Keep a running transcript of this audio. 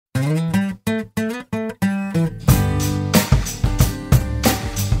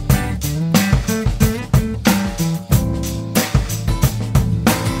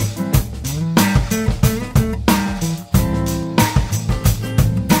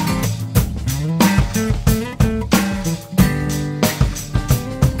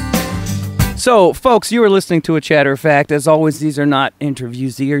So, folks, you are listening to A Chatter Fact. As always, these are not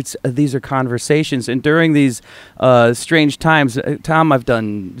interviews. These are conversations. And during these strange times, Tom, I've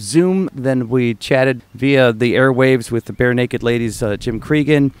done Zoom. Then we chatted via the airwaves with the Bare Naked Ladies, Jim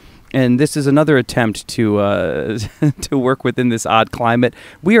Cregan. And this is another attempt to to work within this odd climate.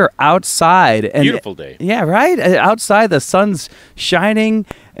 We are outside. And, beautiful day. Yeah, right? Outside, the sun's shining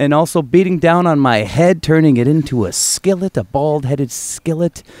and also beating down on my head, turning it into a skillet, a bald-headed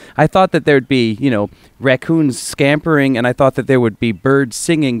skillet. I thought that there'd be, raccoons scampering, and I thought that there would be birds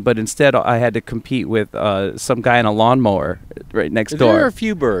singing, but instead I had to compete with some guy in a lawnmower right next door. There are a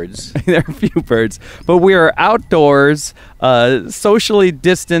few birds. There are a few birds. But we are outdoors, socially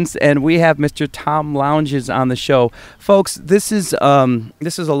distanced, and we have Mr. Tom Lounges on the show. Folks, this is a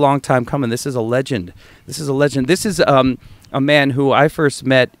long time coming. This is a legend. This is a man who I first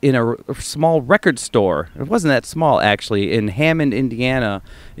met in a small record store. It wasn't that small, actually, in Hammond, Indiana.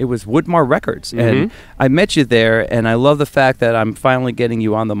 It was Woodmar Records. And I met you there, and I love the fact that I'm finally getting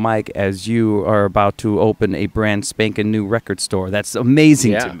you on the mic as you are about to open a brand spanking new record store. That's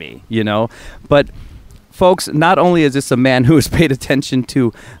amazing to me, But, folks, not only is this a man who has paid attention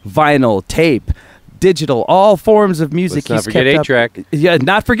to vinyl, tape, digital, all forms of music. Let's not forget 8-track. Yeah,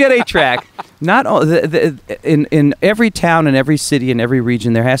 not forget 8-track. Not all, in every town and every city and every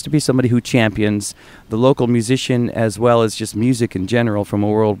region, there has to be somebody who champions the local musician as well as just music in general from a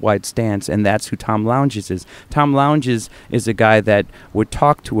worldwide stance, and that's who Tom Lounges is. Tom Lounges is a guy that would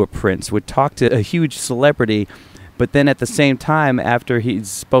talk to a Prince, would talk to a huge celebrity, but then at the same time, after he's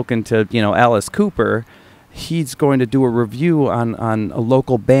spoken to, Alice Cooper, he's going to do a review on a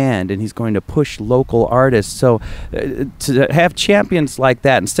local band, and he's going to push local artists. So to have champions like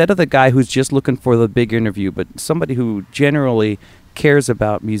that, instead of the guy who's just looking for the big interview, but somebody who generally cares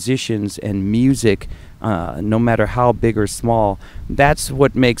about musicians and music, no matter how big or small, that's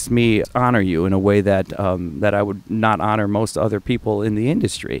what makes me honor you in a way that that I would not honor most other people in the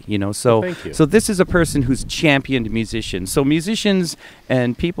industry. So Thank you. So this is a person who's championed musicians. So musicians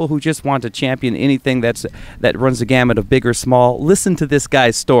and people who just want to champion anything that runs the gamut of big or small, listen to this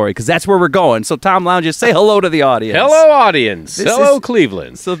guy's story, because that's where we're going. So Tom Lounges, say hello to the audience. Hello, audience. Hello,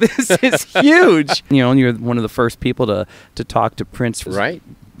 Cleveland. So this is huge. You're one of the first people to talk to Prince. Right.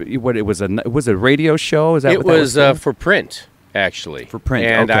 What it was a radio show? Is that it what was that was for print, actually. For print,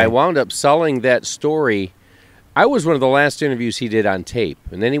 and okay. I wound up selling that story. I was one of the last interviews he did on tape,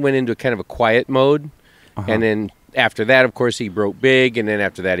 and then he went into kind of a quiet mode, and then after that, of course, he broke big, and then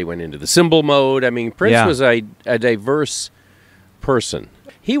after that, he went into the cymbal mode. I mean, Prince was a diverse person.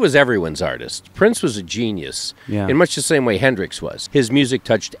 He was everyone's artist. Prince was a genius, in much the same way Hendrix was. His music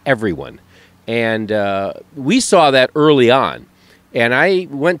touched everyone, and we saw that early on. And I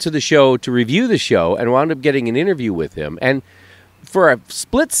went to the show to review the show and wound up getting an interview with him. And for a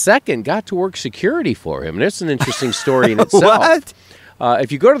split second, got to work security for him. And it's an interesting story in itself. What? If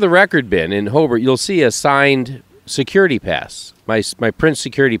you go to the record bin in Hobart, you'll see a signed security pass, my Prince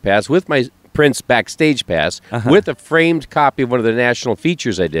security pass with my Prince backstage pass, with a framed copy of one of the national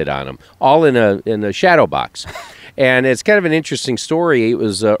features I did on him, all in a shadow box. And it's kind of an interesting story. It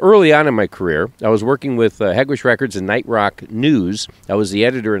was early on in my career. I was working with Hegewisch Records and Night Rock News. I was the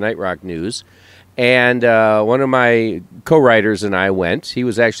editor of Night Rock News. And one of my co-writers and I went. He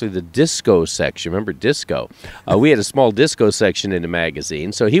was actually the disco section. Remember disco? We had a small disco section in the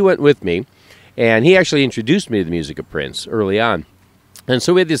magazine. So he went with me, and he actually introduced me to the music of Prince early on. And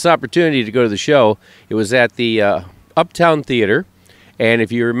so we had this opportunity to go to the show. It was at the Uptown Theater. And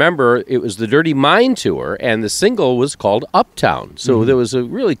if you remember, it was the Dirty Mind tour, and the single was called Uptown. So there was a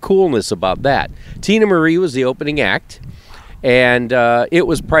really coolness about that. Tina Marie was the opening act, and it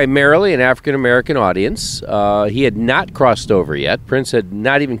was primarily an African-American audience. He had not crossed over yet. Prince had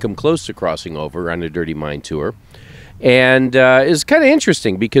not even come close to crossing over on the Dirty Mind tour. And it was kind of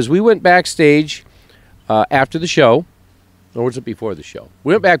interesting because we went backstage after the show. Or was it before the show?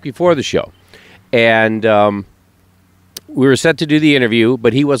 We went back before the show, and we were set to do the interview,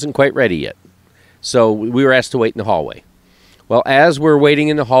 but he wasn't quite ready yet. So we were asked to wait in the hallway. Well, as we're waiting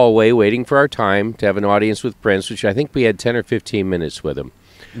in the hallway, waiting for our time to have an audience with Prince, which I think we had 10 or 15 minutes with him.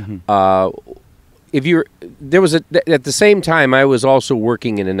 At the same time, I was also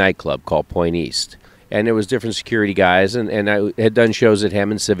working in a nightclub called Point East. And there was different security guys, and I had done shows at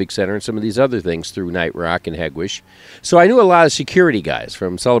Hammond Civic Center and some of these other things through Night Rock and Hegewisch. So I knew a lot of security guys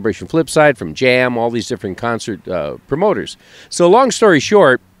from Celebration Flipside, from Jam, all these different concert promoters. So long story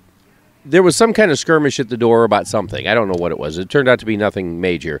short, there was some kind of skirmish at the door about something. I don't know what it was. It turned out to be nothing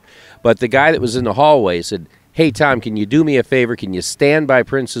major. But the guy that was in the hallway said, "Hey, Tom, can you do me a favor? Can you stand by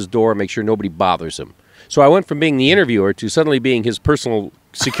Prince's door and make sure nobody bothers him?" So I went from being the interviewer to suddenly being his personal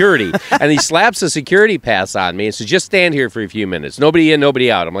security. And he slaps a security pass on me and says, just stand here for a few minutes. Nobody in, nobody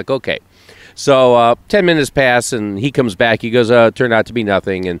out. I'm like, okay. So 10 minutes pass, and he comes back. He goes, it turned out to be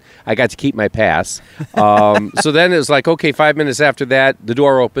nothing, and I got to keep my pass. So then it was like, okay, 5 minutes after that, the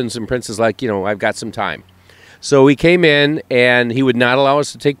door opens, and Prince is like, I've got some time. So we came in, and he would not allow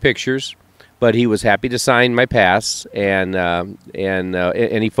us to take pictures, but he was happy to sign my pass and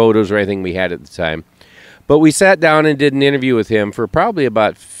any photos or anything we had at the time. But we sat down and did an interview with him for probably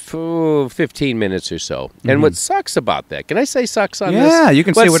about 15 minutes or so. Mm-hmm. And what sucks about that, can I say sucks on this? Yeah, you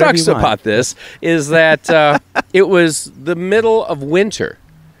can say whatever you want. What sucks about this is that it was the middle of winter.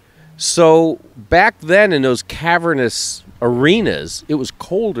 So back then in those cavernous arenas, it was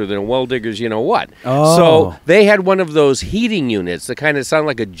colder than a well-digger's you-know-what. Oh. So they had one of those heating units that kind of sound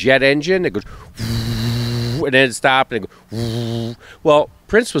like a jet engine. It goes, and then it stopped, and it goes. Well,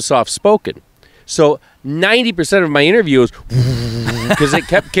 Prince was soft-spoken. So 90% of my interview was because it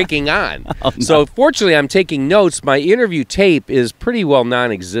kept kicking on. Oh, no. So fortunately, I'm taking notes. My interview tape is pretty well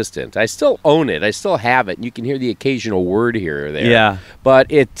non-existent. I still own it. I still have it. You can hear the occasional word here or there. Yeah. But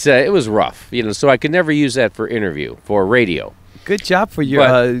it was rough, so I could never use that for radio. Good job for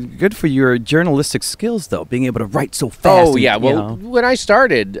your good for your journalistic skills, though, being able to write so fast. Oh, yeah. Well, when I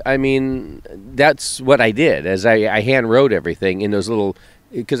started, that's what I did, as I hand wrote everything in those little.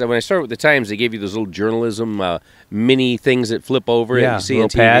 Because when I started with the Times, they gave you those little journalism mini things that flip over and you see on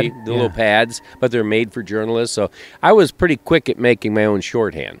TV, little pads, but they're made for journalists. So I was pretty quick at making my own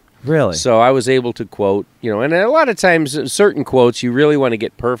shorthand. Really? So I was able to quote, and a lot of times certain quotes you really want to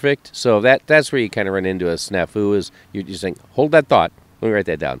get perfect. So that's where you kind of run into a snafu is you're just saying, hold that thought. Let me write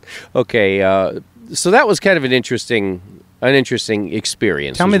that down. Okay, so that was kind of an interesting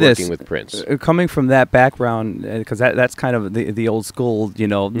experience. Tell me working this, with Prince. Coming from that background, because that's kind of the old school,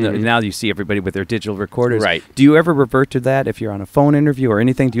 mm-hmm. Now you see everybody with their digital recorders. Right. Do you ever revert to that if you're on a phone interview or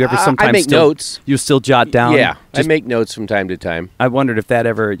anything? Do you ever sometimes I make notes. You still jot down? Yeah, I make notes from time to time. I wondered if that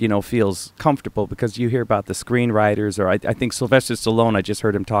ever, feels comfortable, because you hear about the screenwriters, or I think Sylvester Stallone, I just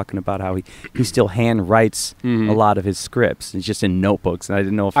heard him talking about how he still hand writes mm-hmm. a lot of his scripts. It's just in notebooks, and I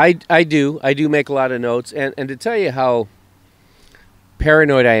didn't know if... I do make a lot of notes, and to tell you how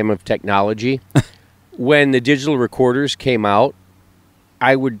paranoid I am of technology. When the digital recorders came out,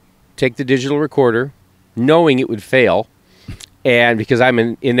 I would take the digital recorder, knowing it would fail, and because I'm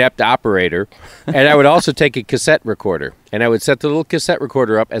an inept operator, and I would also take a cassette recorder, and I would set the little cassette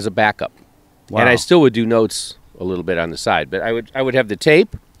recorder up as a backup. Wow. And I still would do notes a little bit on the side, but I would have the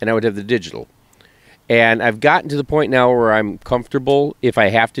tape, and I would have the digital. And I've gotten to the point now where I'm comfortable if I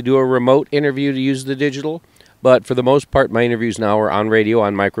have to do a remote interview to use the digital. But for the most part, my interviews now are on radio,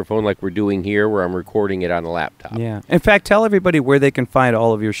 on microphone, like we're doing here, where I'm recording it on a laptop. Yeah. In fact, tell everybody where they can find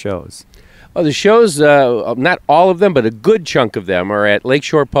all of your shows. Well, the shows, not all of them, but a good chunk of them are at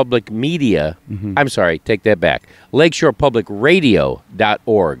Lakeshore Public Media. Mm-hmm. I'm sorry, take that back.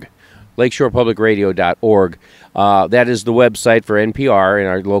 LakeshorePublicRadio.org. LakeshorePublicRadio.org. That is the website for NPR and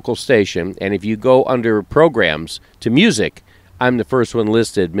our local station. And if you go under programs to music, I'm the first one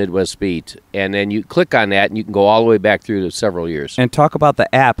listed, Midwest Beat, and then you click on that, and you can go all the way back through to several years. And talk about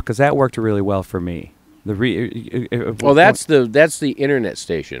the app, because that worked really well for me. That's the internet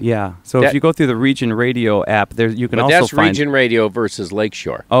station. Yeah. So if you go through the Region Radio app, there you can also find. But that's Region Radio versus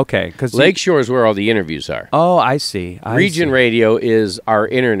Lakeshore. Okay, because Lakeshore is where all the interviews are. Oh, I see. Region Radio is our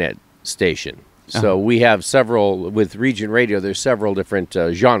internet station. So we have several, with Region Radio, there's several different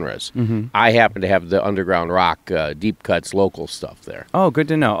genres. Mm-hmm. I happen to have the underground rock, deep cuts, local stuff there. Oh, good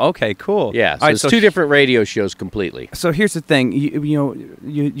to know. Okay, cool. Yeah, so it's two different radio shows completely. So here's the thing.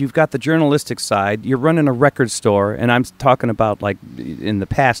 You've got the journalistic side. You're running a record store, and I'm talking about like in the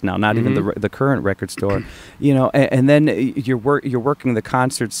past now, not mm-hmm. even the current record store. And then you're working the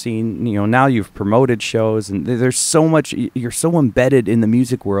concert scene. Now you've promoted shows, and there's so much. You're so embedded in the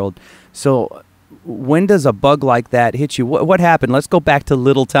music world. So when does a bug like that hit you? What happened? Let's go back to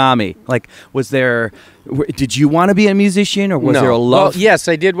little Tommy. Like, did you want to be a musician, or was there a love? Well, yes,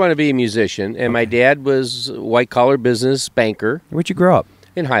 I did want to be a musician, and my dad was a white-collar business banker. Where'd you grow up?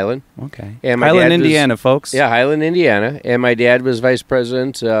 In Highland. Okay. And Highland, Indiana, folks. Yeah, Highland, Indiana. And my dad was vice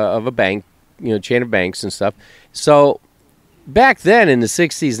president of a bank, chain of banks and stuff. So back then in the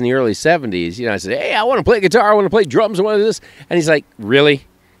 60s and the early 70s, I said, hey, I want to play guitar, I want to play drums, I want to do this. And he's like, really?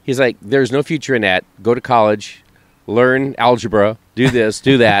 He's like, there's no future in that. Go to college, learn algebra, do this,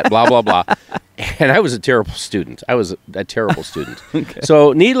 do that, blah, blah, blah. And I was a terrible student. Okay.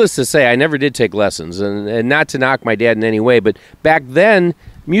 So needless to say, I never did take lessons. And not to knock my dad in any way, but back then,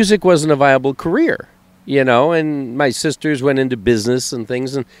 music wasn't a viable career. and my sisters went into business and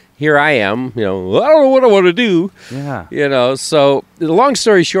things, and here I am, I don't know what I want to do. Yeah. So the long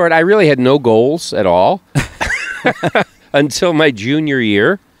story short, I really had no goals at all until my junior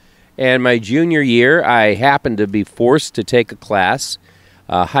year. And my junior year, I happened to be forced to take a class,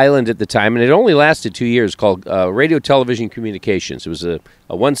 Highland at the time, and it only lasted 2 years, called Radio, Television, Communications. It was a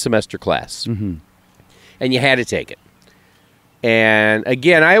one-semester class, and you had to take it. And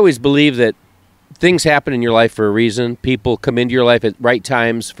again, I always believe that things happen in your life for a reason. People come into your life at right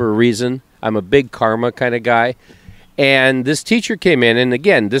times for a reason. I'm a big karma kind of guy. And this teacher came in, and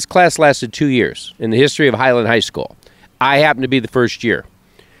again, this class lasted 2 years in the history of Highland High School. I happened to be the first year.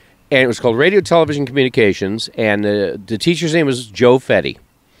 And it was called Radio, Television, Communications, and the teacher's name was Joe Fetty.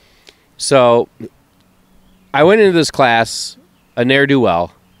 So I went into this class, a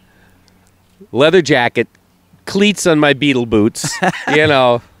ne'er-do-well, leather jacket, cleats on my Beetle boots,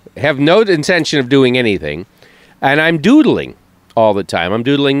 have no intention of doing anything, and I'm doodling all the time. I'm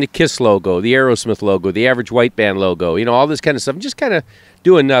doodling the KISS logo, the Aerosmith logo, the Average White Band logo, all this kind of stuff. I'm just kind of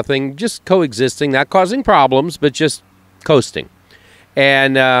doing nothing, just coexisting, not causing problems, but just coasting.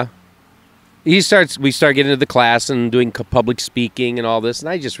 And we start getting into the class and doing public speaking and all this, and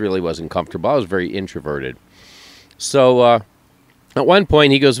I just really wasn't comfortable. I was very introverted. So at one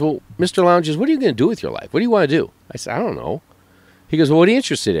point he goes, well, Mr. Lounges, what are you going to do with your life? What do you want to do? I said, I don't know. He goes, well, what are you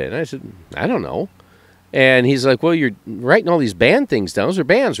interested in? And I said, I don't know. And he's like, well, you're writing all these band things down. Those are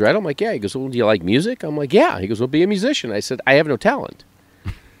bands, right? I'm like, yeah. He goes, well, do you like music? I'm like, yeah. He goes, well, be a musician. I said, I have no talent.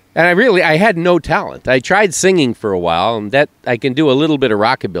 And I had no talent. I tried singing for a while, and that I can do a little bit of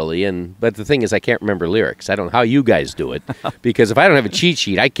rockabilly, but the thing is I can't remember lyrics. I don't know how you guys do it, because if I don't have a cheat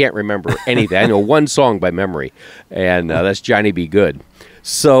sheet, I can't remember anything. I know one song by memory, and that's Johnny Be Good.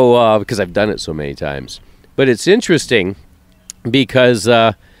 So, because I've done it so many times. But it's interesting because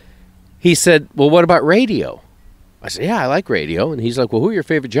he said, well, what about radio? I said, yeah, I like radio. And he's like, well, who are your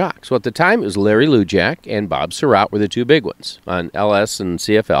favorite jocks? Well, at the time, it was Larry Lujak and Bob Surratt were the two big ones on LS and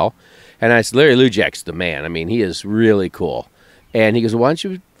CFL. And I said, Larry Lujak's the man. I mean, he is really cool. And he goes, well, why don't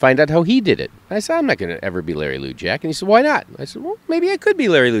you find out how he did it? I said, I'm not going to ever be Larry Lujak. And he said, why not? I said, well, maybe I could be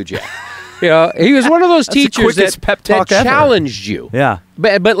Larry Lujak. He was one of those teachers that challenged you. Yeah.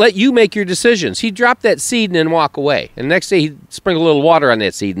 But let you make your decisions. He'd drop that seed and then walk away. And the next day he'd sprinkle a little water on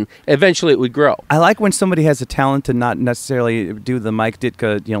that seed, and eventually it would grow. I like when somebody has a talent to not necessarily do the Mike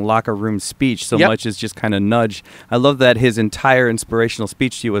Ditka, locker room speech so much as just kind of nudge. I love that his entire inspirational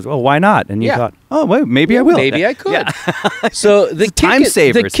speech to you was, well, why not? And you thought, oh, wait, maybe I will. Maybe I could. Yeah. So the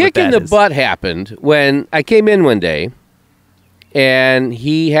kick in the butt happened when I came in one day, and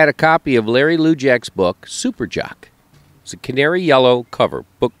he had a copy of Larry Lujak's book, Super Jock. It's a canary yellow cover,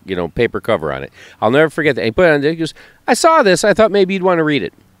 book, paper cover on it. I'll never forget that. He put it on there. He goes, I saw this. I thought maybe you'd want to read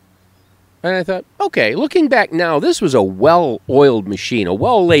it. And I thought, okay, looking back now, this was a well-oiled machine, a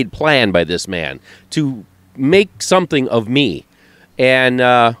well-laid plan by this man to make something of me. And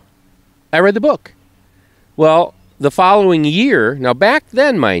I read the book. Well, the following year, now back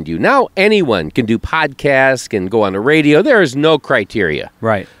then, mind you, now anyone can do podcasts, can go on the radio. There is no criteria.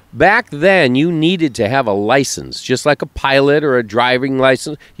 Right. Back then, you needed to have a license, just like a pilot or a driving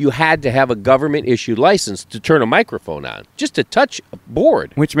license. You had to have a government-issued license to turn a microphone on, just to touch a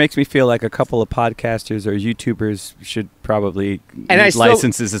board. Which makes me feel like a couple of podcasters or YouTubers should probably need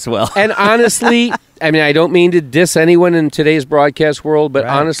licenses as well. And honestly, I don't mean to diss anyone in today's broadcast world, but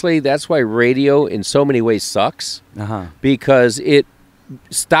honestly, that's why radio in so many ways sucks. Because it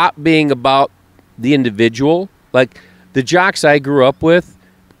stopped being about the individual. Like the jocks I grew up with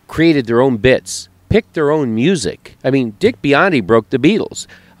created their own bits, picked their own music. I mean, Dick Biondi broke the Beatles.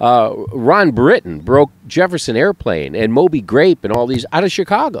 Ron Britton broke Jefferson Airplane and Moby Grape and all these out of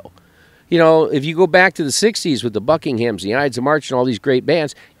Chicago. If you go back to the 60s with the Buckinghams, the Ides of March, and all these great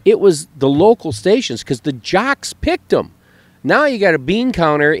bands, it was the local stations because the jocks picked them. Now you got a bean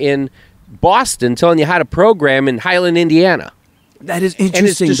counter in Boston telling you how to program in Highland, Indiana. That is interesting. And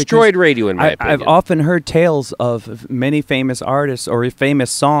it's destroyed radio, in my opinion. I've often heard tales of many famous artists or famous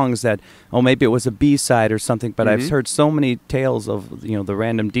songs that, maybe it was a B-side or something, but I've heard so many tales of, the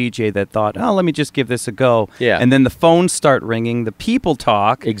random DJ that thought, let me just give this a go. Yeah. And then the phones start ringing, the people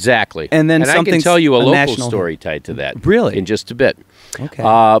talk. Exactly. And then I can tell you a local story tied to that. Really? In just a bit. Okay.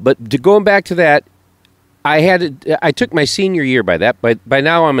 But going back to that, I took my senior year by that. By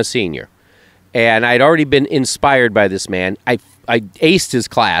now I'm a senior. And I'd already been inspired by this man. I aced his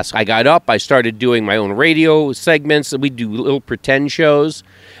class. I got up. I started doing my own radio segments. We'd do little pretend shows.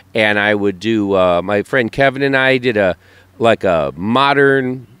 And I would do, my friend Kevin and I did a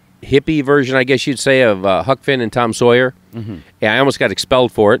modern hippie version, I guess you'd say, of Huck Finn and Tom Sawyer. And I almost got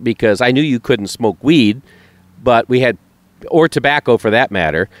expelled for it because I knew you couldn't smoke weed, but we had, or tobacco for that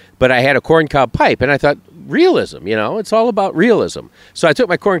matter, but I had a corncob pipe, and I thought, realism, it's all about realism. So I took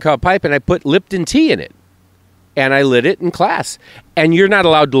my corncob pipe and I put Lipton tea in it, and I lit it in class. And you're not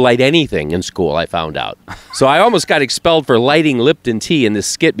allowed to light anything in school, I found out. So I almost got expelled for lighting Lipton tea in this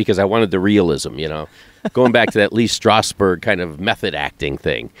skit because I wanted the realism, going back to that Lee Strasberg kind of method acting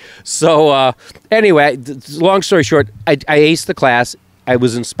thing. So anyway, long story short, I aced the class. I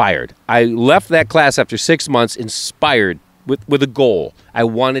was inspired. I left that class after 6 months inspired with a goal. I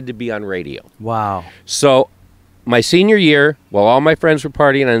wanted to be on radio. Wow. So my senior year, while all my friends were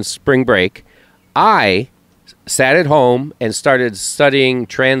partying on spring break, I sat at home and started studying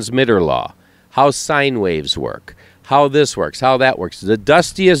transmitter law, how sine waves work, how this works, how that works, the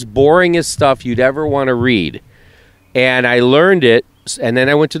dustiest, boringest stuff you'd ever want to read. And I learned it, and then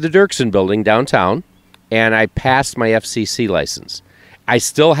I went to the Dirksen building downtown, and I passed my FCC license. I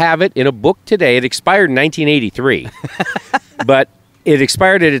still have it in a book today. It expired in 1983, but it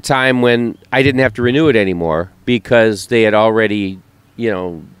expired at a time when I didn't have to renew it anymore because they had already,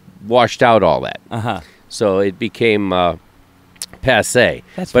 washed out all that. So it became passé.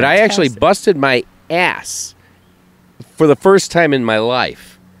 That's but I actually fantastic. busted my ass for the first time in my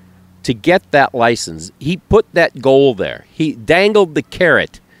life to get that license. He put that goal there. He dangled the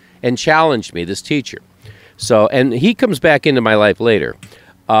carrot and challenged me, this teacher. So, and he comes back into my life later.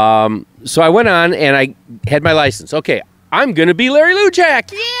 So I went on and I had my license. Okay, I'm going to be Larry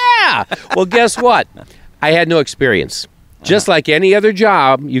Lujak. Yeah! Well, guess what? I had no experience. Just like any other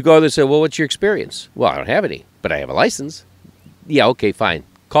job, you go there and say, well, what's your experience? Well, I don't have any, but I have a license. Yeah, okay, fine.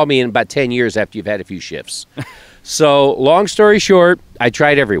 Call me in about 10 years after you've had a few shifts. So, long story short, I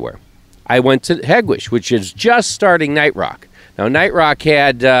tried everywhere. I went to Hegwish, which is just starting Night Rock. Now, Night Rock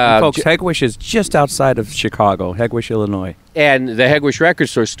had... folks, Hegwish is just outside of Chicago, Hegwish, Illinois. And the Hegwish Record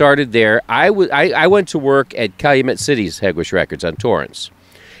Store started there. I went to work at Calumet City's Hegwish Records on Torrance.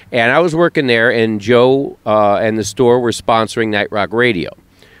 And I was working there, and Joe and the store were sponsoring Night Rock Radio,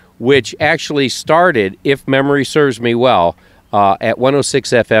 which actually started, if memory serves me well, at 106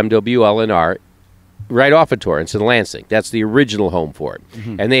 FM WLNR, right off of Torrance in Lansing. That's the original home for it.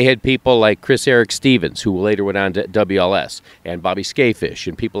 And they had people like Chris Eric Stevens, who later went on to WLS, and Bobby Skafish,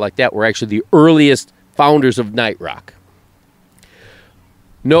 and people like that were actually the earliest founders of Night Rock.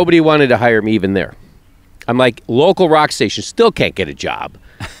 Nobody wanted to hire me even there. I'm like, local rock station still can't get a job.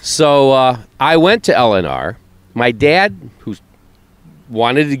 So I went to LNR. My dad, who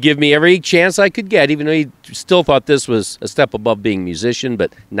wanted to give me every chance I could get, even though he still thought this was a step above being a musician,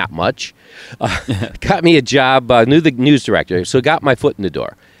 but not much, got me a job, knew the news director, so got my foot in the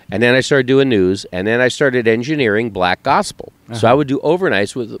door. And then I started doing news, and then I started engineering black gospel. So I would do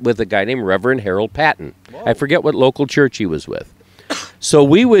overnights with a guy named Reverend Harold Patton. Whoa. I forget what local church he was with. So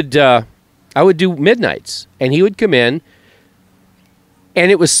we would, I would do midnights, and he would come in, and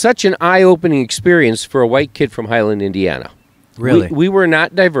it was such an eye-opening experience for a white kid from Highland, Indiana. Really? We were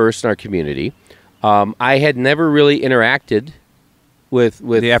not diverse in our community. I had never really interacted with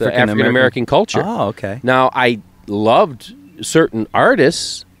the African-American culture. Oh, okay. Now, I loved certain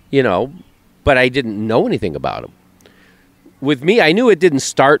artists, but I didn't know anything about them. With me, I knew it didn't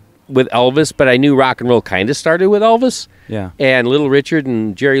start with Elvis, but I knew rock and roll kind of started with Elvis. Yeah. And Little Richard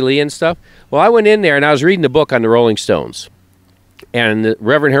and Jerry Lee and stuff. Well, I went in there, and I was reading a book on the Rolling Stones. And the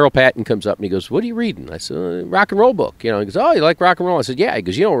Reverend Harold Patton comes up and he goes, "What are you reading?" I said, "Rock and roll book." He goes, "Oh, you like rock and roll?" I said, "Yeah." He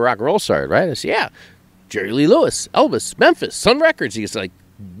goes, "You know where rock and roll started, right?" I said, "Yeah. Jerry Lee Lewis, Elvis, Memphis, Sun Records." He's like,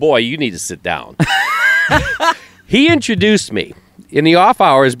 "Boy, you need to sit down." He introduced me. In the off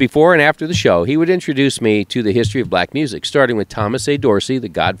hours before and after the show, he would introduce me to the history of black music, starting with Thomas A. Dorsey, the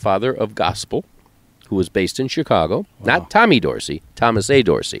godfather of gospel, who was based in Chicago. Wow. Not Tommy Dorsey, Thomas A.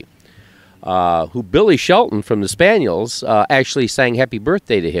 Dorsey. Who Billy Shelton from the Spaniels actually sang Happy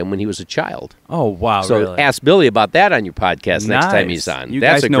Birthday to him when he was a child. Oh, wow, so really? Ask Billy about that on your podcast next time he's on.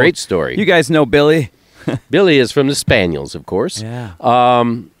 That's a great story. You guys know Billy? Billy is from the Spaniels, of course. Yeah.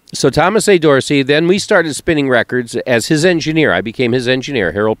 So Thomas A. Dorsey, then we started spinning records as his engineer. I became his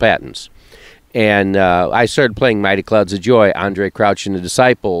engineer, Harold Patton's. And I started playing Mighty Clouds of Joy, Andre Crouch and the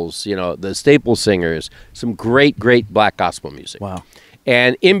Disciples, the Staple Singers, some great, great black gospel music. Wow.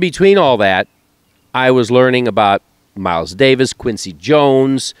 And in between all that, I was learning about Miles Davis, Quincy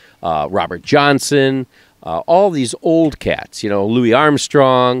Jones, Robert Johnson, all these old cats, Louis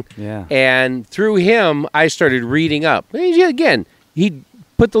Armstrong. Yeah. And through him, I started reading up. Again, he'd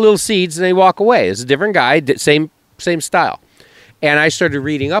put the little seeds and they walk away. It's a different guy, same style. And I started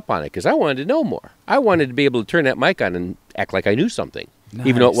reading up on it because I wanted to know more. I wanted to be able to turn that mic on and act like I knew something,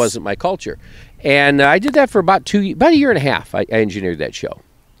 even though it wasn't my culture. And I did that for about a year and a half. I engineered that show.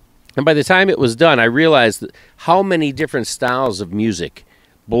 And by the time it was done, I realized that how many different styles of music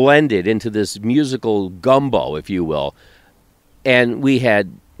blended into this musical gumbo, if you will. And we had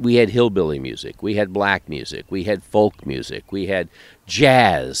hillbilly music, we had black music, we had folk music, we had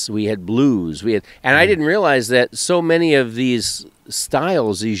jazz, we had blues, and I didn't realize that so many of these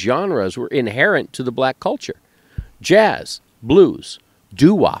styles, these genres, were inherent to the black culture. Jazz, blues,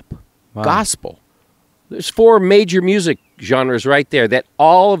 doo-wop, gospel. There's 4 major music genres right there that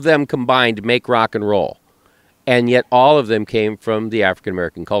all of them combined make rock and roll. And yet all of them came from the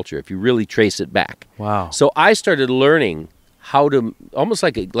African-American culture, if you really trace it back. Wow. So I started learning how to, almost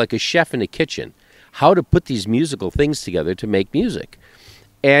like a chef in a kitchen, how to put these musical things together to make music.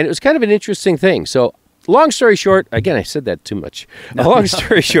 And it was kind of an interesting thing. So long story short, again, I said that too much. Long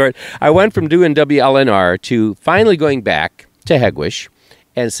story short, I went from doing WLNR to finally going back to Hegewisch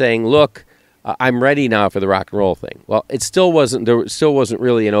and saying, look, I'm ready now for the rock and roll thing. Well, there still wasn't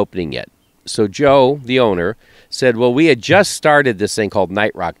really an opening yet. So Joe, the owner, said, well, we had just started this thing called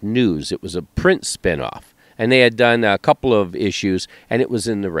Night Rock News. It was a print spinoff. And they had done a couple of issues, and it was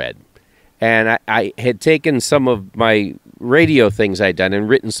in the red. And I had taken some of my radio things I'd done and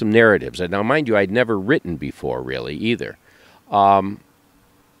written some narratives. And now, mind you, I'd never written before, really, either. And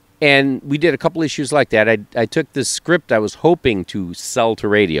we did a couple issues like that. I took this script I was hoping to sell to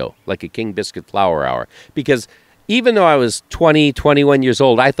radio, like a King Biscuit Flower Hour. Because even though I was 20, 21 years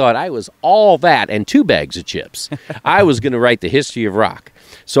old, I thought I was all that and 2 bags of chips. I was going to write the history of rock.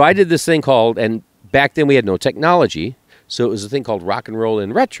 So I did this thing called, and back then we had no technology, so it was a thing called Rock and Roll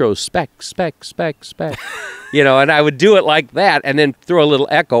in Retrospec. And I would do it like that and then throw a little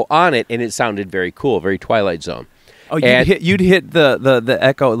echo on it, and it sounded very cool, very Twilight Zone. Oh, you'd hit the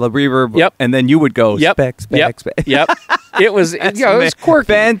echo, the reverb, yep. And then you would go spec. Yep. It was it was quirky.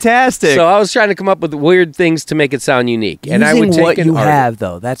 Fantastic. So I was trying to come up with weird things to make it sound unique. And I would take what you have,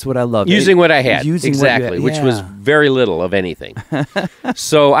 though. That's what I love. Using what I had. Exactly, which was very little of anything.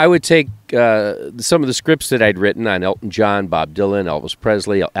 So I would take some of the scripts that I'd written on Elton John, Bob Dylan, Elvis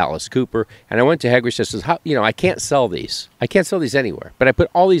Presley, Alice Cooper, and I went to Hegewisch and says, I can't sell these. I can't sell these anywhere, but I put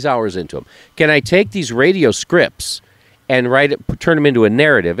all these hours into them. Can I take these radio scripts and turn them into a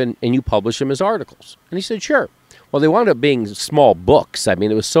narrative, and you publish them as articles? And he said, sure. Well, they wound up being small books. I mean,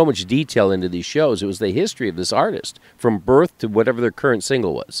 there was so much detail into these shows. It was the history of this artist from birth to whatever their current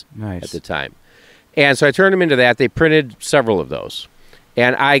single was at the time. And so I turned them into that. They printed several of those.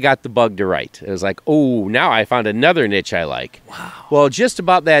 And I got the bug to write. It was like, oh, now I found another niche I like. Wow. Well, just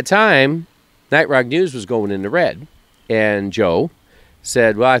about that time, Night Rock News was going into red. And Joe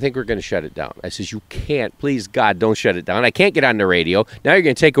said, well, I think we're going to shut it down. I says, you can't. Please, God, don't shut it down. I can't get on the radio. Now you're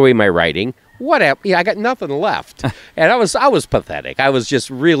going to take away my writing. Whatever. Yeah, I got nothing left. And I was pathetic. I was just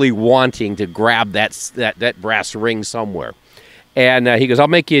really wanting to grab that brass ring somewhere. And he goes, I'll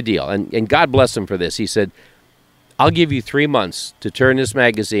make you a deal. And God bless him for this. He said, I'll give you 3 months to turn this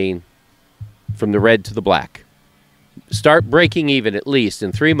magazine from the red to the black. Start breaking even at least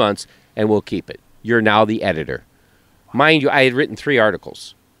in 3 months, and we'll keep it. You're now the editor. Mind you, I had written 3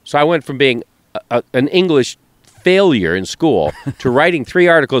 articles. So I went from being an English failure in school to writing 3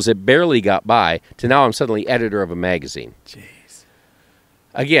 articles that barely got by to now I'm suddenly editor of a magazine. Jeez.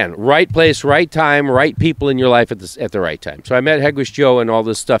 Again, right place, right time, right people in your life at the right time. So I met Hegewisch Joe, and all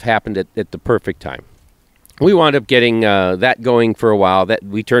this stuff happened at the perfect time. We wound up getting that going for a while. That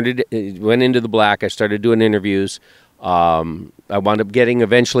we went into the black. I started doing interviews. I wound up getting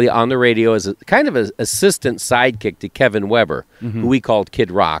eventually on the radio as a kind of an assistant sidekick to Kevin Weber, who we called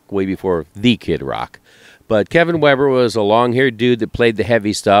Kid Rock way before the Kid Rock. But Kevin Weber was a long-haired dude that played the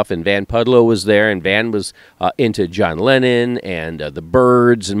heavy stuff, and Van Pudlow was there, and Van was into John Lennon and the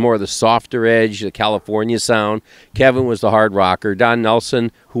Byrds and more of the softer edge, the California sound. Kevin was the hard rocker. Don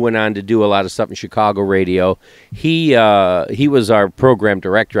Nelson, who went on to do a lot of stuff in Chicago radio, he was our program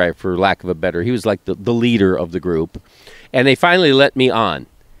director, for lack of a better. He was like the leader of the group. And they finally let me on.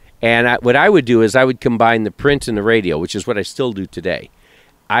 And what I would do is I would combine the print and the radio, which is what I still do today.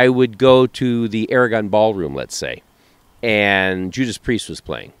 I would go to the Aragon Ballroom, let's say, and Judas Priest was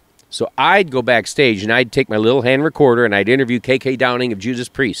playing. So I'd go backstage, and I'd take my little hand recorder, and I'd interview K.K. Downing of Judas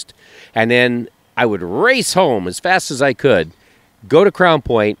Priest. And then I would race home as fast as I could, go to Crown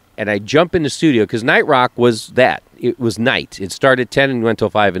Point, and I'd jump in the studio, because Night Rock was that. It was night. It started at 10 and went till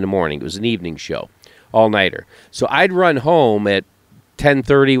 5 in the morning. It was an evening show, all-nighter. So I'd run home at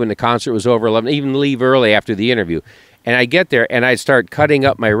 10:30 when the concert was over, 11, even leave early after the interview. And I get there, and I'd start cutting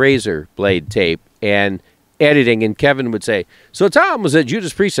up my razor blade tape and editing, and Kevin would say, "So Tom was at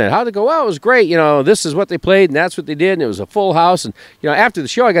Judas Priest tonight. How'd it go? Well, it was great. You know, this is what they played, and that's what they did, and it was a full house. And you know, after the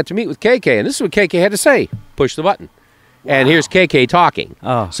show, I got to meet with KK, and this is what KK had to say. Push the button." And here's KK talking.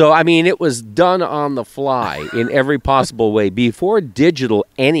 Oh. So, I mean, it was done on the fly in every possible way before digital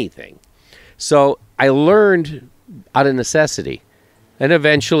anything. So I learned out of necessity. And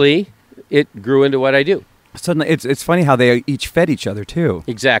eventually, it grew into what I do. Suddenly, it's funny how they each fed each other, too.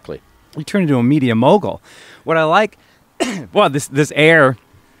 Exactly. You turn into a media mogul. What I like, well, this air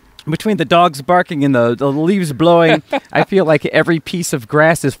between the dogs barking and the leaves blowing, I feel like every piece of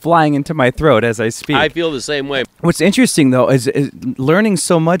grass is flying into my throat as I speak. I feel the same way. What's interesting, though, is learning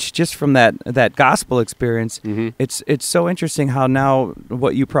so much just from that gospel experience. Mm-hmm. It's so interesting how now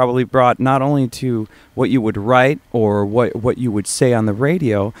what you probably brought not only to what you would write or what you would say on the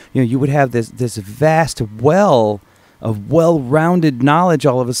radio, you know, you would have this vast well of well-rounded knowledge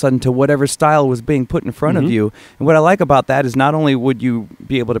all of a sudden to whatever style was being put in front of you. And what I like about that is not only would you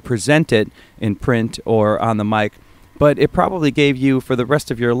be able to present it in print or on the mic, but it probably gave you for the rest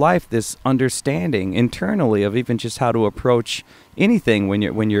of your life this understanding internally of even just how to approach anything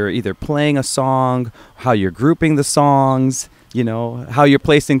when you're either playing a song, how you're grouping the songs, you know, how you're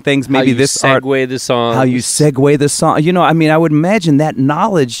placing things, maybe this art, the song, how you segue the song. You know, I mean, I would imagine that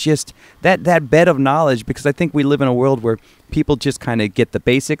knowledge, just that bed of knowledge, because I think we live in a world where people just kind of get the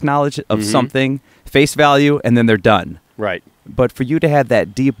basic knowledge of something, face value, and then they're done. Right. But for you to have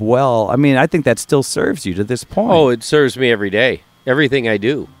that deep well, I mean, I think that still serves you to this point. Oh, it serves me every day. Everything I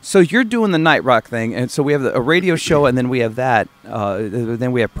do. So you're doing the night rock thing, and so we have a radio show, and then we have that,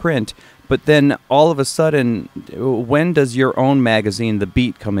 then we have print. But then all of a sudden, when does your own magazine, The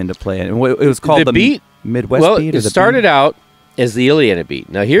Beat, come into play? And it was called The Beat? Midwest Well, Beat? it started out as the Ileana Beat.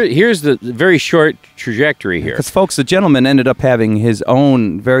 Now, here's the very short trajectory here. Because, folks, the gentleman ended up having his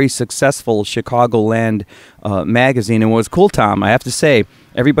own very successful Chicagoland magazine. And what was cool, Tom, I have to say,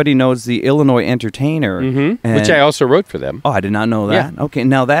 everybody knows the Illinois Entertainer. Mm-hmm. Which I also wrote for them. Oh, I did not know that. Yeah. Okay,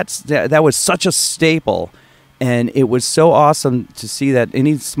 now that was such a staple. And it was so awesome to see that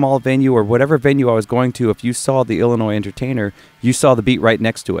any small venue or whatever venue I was going to, if you saw the Illinois Entertainer, you saw the Beat right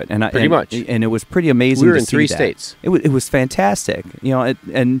next to it. And pretty much. And it was pretty amazing to see that. We were in 3 states. It was fantastic. You know,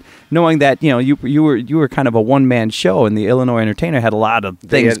 and knowing that, you know, you were kind of a one-man show, and the Illinois Entertainer had a lot of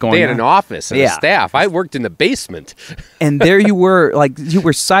things going on. They had an office and a staff. I worked in the basement. And there you were, like, you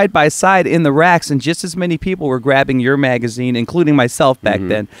were side by side in the racks, and just as many people were grabbing your magazine, including myself back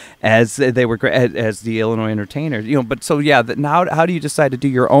then, as they were as the Illinois Entertainer. You know, but so yeah. Now, how do you decide to do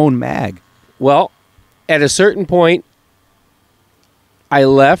your own mag? Well, at a certain point, I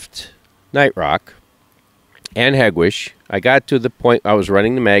left Night Rock and Hegwish. I got to the point I was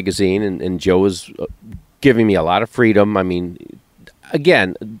running the magazine, and Joe was giving me a lot of freedom. I mean,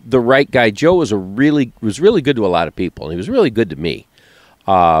 again, the right guy. Joe was really good to a lot of people, and he was really good to me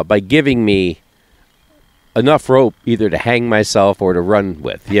by giving me enough rope either to hang myself or to run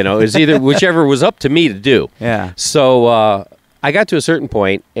with. You know, it was either whichever was up to me to do. Yeah. So I got to a certain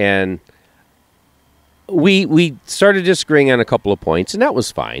point, and we started disagreeing on a couple of points, and that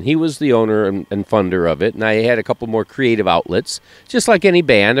was fine. He was the owner and funder of it, and I had a couple more creative outlets, just like any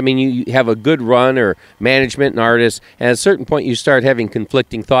band. I mean, you have a good run or management and artists, and at a certain point you start having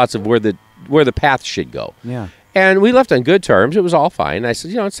conflicting thoughts of where the path should go. Yeah. And we left on good terms. It was all fine. I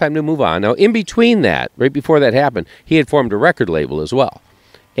said, you know, it's time to move on. Now, in between that, right before that happened, he had formed a record label as well.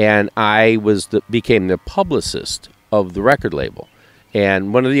 And I became the publicist of the record label.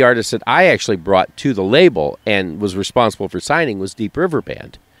 And one of the artists that I actually brought to the label and was responsible for signing was Deep River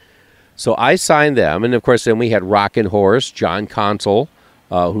Band. So I signed them. And, of course, then we had Rockin' Horse, John Consul,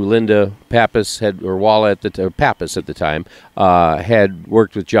 who Linda Pappas Pappas at the time had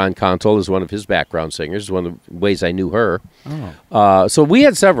worked with John Consul as one of his background singers. One of the ways I knew her. Oh. So we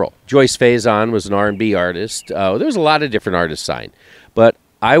had several. Joyce Faison was an R&B artist. There was a lot of different artists signed. But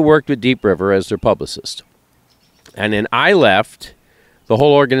I worked with Deep River as their publicist. And then I left the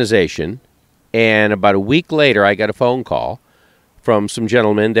whole organization, and about a week later I got a phone call from some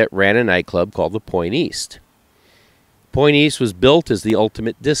gentlemen that ran a nightclub called the Point East. Point East was built as the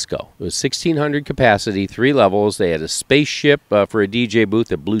ultimate disco. It was 1,600 capacity, 3 levels. They had a spaceship for a DJ booth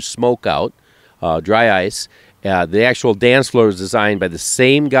that blew smoke out, dry ice. The actual dance floor was designed by the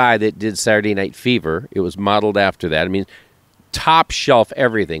same guy that did Saturday Night Fever. It was modeled after that. I mean, top shelf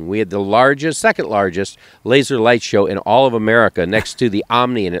everything. We had the second largest laser light show in all of America next to the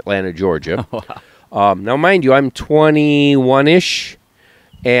Omni in Atlanta, Georgia. Wow. Now, mind you, I'm 21-ish,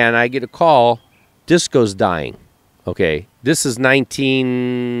 and I get a call, disco's dying. Okay, this is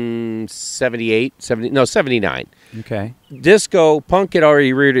 1978, 79. Okay. Disco, punk had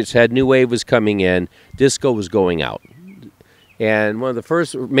already reared its head. New wave was coming in. Disco was going out. And one of the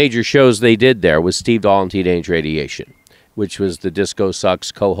first major shows they did there was Steve Dahl and Teenage Radiation, which was the Disco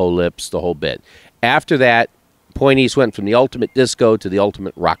Sucks, Coho Lips, the whole bit. After that, Point East went from the ultimate disco to the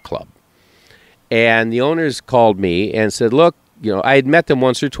ultimate rock club. And the owners called me and said, look, I had met them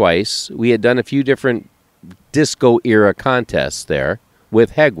once or twice. We had done a few different disco-era contests there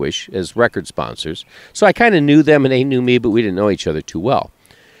with Hegwish as record sponsors. So I kind of knew them and they knew me, but we didn't know each other too well.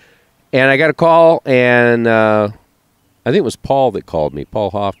 And I got a call, and I think it was Paul that called me,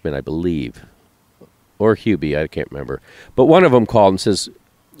 Paul Hoffman, I believe, or Hubie, I can't remember. But one of them called and says,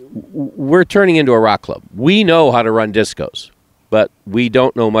 we're turning into a rock club. We know how to run discos, but we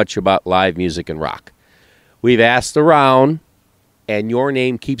don't know much about live music and rock. We've asked around, and your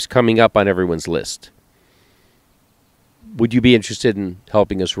name keeps coming up on everyone's list. Would you be interested in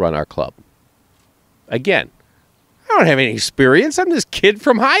helping us run our club? Again, I don't have any experience. I'm this kid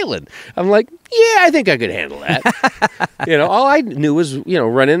from Highland. I'm like, yeah, I think I could handle that. All I knew was,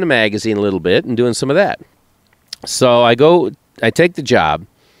 running a magazine a little bit and doing some of that. So I take the job.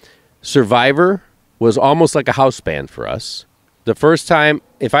 Survivor was almost like a house band for us. The first time,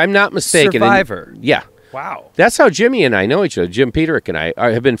 if I'm not mistaken. Survivor? Yeah. Wow. That's how Jimmy and I know each other. Jim Peterick and I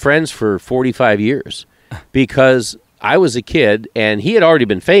have been friends for 45 years because I was a kid, and he had already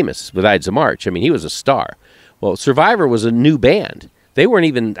been famous with Ides of March. I mean, he was a star. Well, Survivor was a new band. They weren't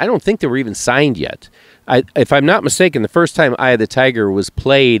even, I don't think they were even signed yet. If I'm not mistaken, the first time Eye of the Tiger was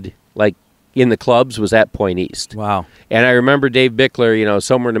played, like, in the clubs was at Point East. Wow. And I remember Dave Bickler,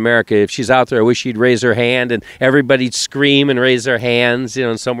 Somewhere in America, if she's out there, I wish she'd raise her hand, and everybody'd scream and raise their hands,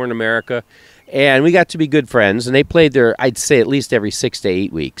 in Somewhere in America. And we got to be good friends, and they played there, I'd say, at least every 6 to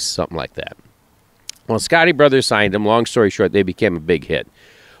 8 weeks, something like that. Well, Scotty Brothers signed them. Long story short, they became a big hit.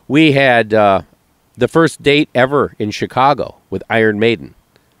 We had the first date ever in Chicago with Iron Maiden.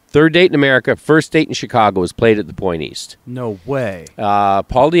 Third date in America, first date in Chicago was played at the Point East. No way.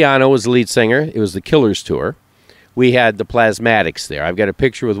 Paul Di'Anno was the lead singer. It was the Killers tour. We had the Plasmatics there. I've got a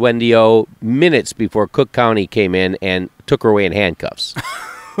picture with Wendy O minutes before Cook County came in and took her away in handcuffs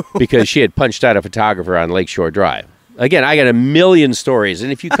because she had punched out a photographer on Lakeshore Drive. Again, I got a million stories, and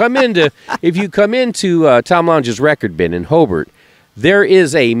if you come into Tom Lounge's Record Bin in Hobart, there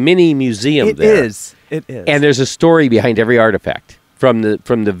is a mini museum there. It is, and there's a story behind every artifact, from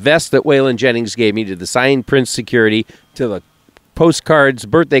the vest that Waylon Jennings gave me to the signed Prince security to the postcards,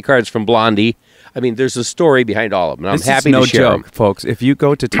 birthday cards from Blondie. I mean, there's a story behind all of them, and I'm happy to share them. This is no joke, folks. If you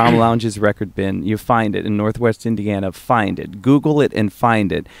go to Tom Lounge's Record Bin, you find it in Northwest Indiana. Find it. Google it and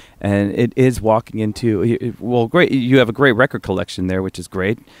find it. And it is walking into, well, great. You have a great record collection there, which is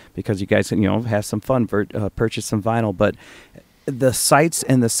great because you guys, have some fun, purchase some vinyl. But the sights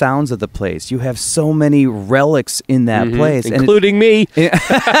and the sounds of the place, you have so many relics in that place. Including me.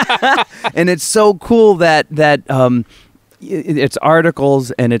 And it's so cool that it's articles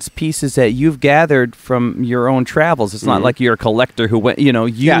and it's pieces that you've gathered from your own travels. It's not like you're a collector who went,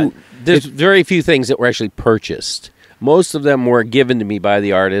 there's very few things that were actually purchased. Most of them were given to me by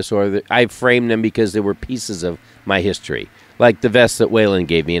the artist, or I framed them because they were pieces of my history. Like the vest that Waylon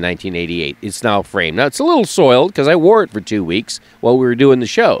gave me in 1988. It's now framed. Now, it's a little soiled because I wore it for 2 weeks while we were doing the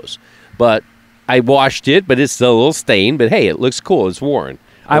shows. But I washed it, but it's still a little stained. But hey, it looks cool. It's worn.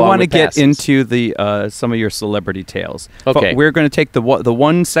 I want to get into the some of your celebrity tales. Okay. We're going to take the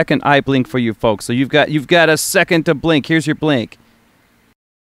 1 second eye blink for you folks. So you've got a second to blink. Here's your blink.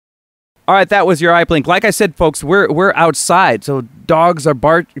 All right, that was your eye blink. Like I said, folks, we're outside, so dogs are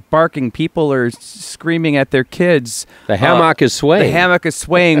barking. People are screaming at their kids. The hammock is swaying. The hammock is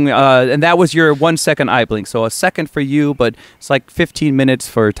swaying, and that was your 1 second eye blink. So a second for you, but it's like 15 minutes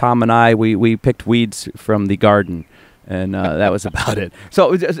for Tom and I. We picked weeds from the garden. And that was about it.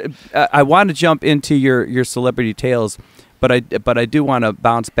 So I want to jump into your celebrity tales, but I do want to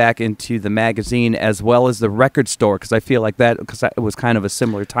bounce back into the magazine as well as the record store because I feel like because it was kind of a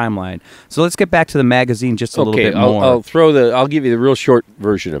similar timeline. So let's get back to the magazine just a little bit more. I'll give you the real short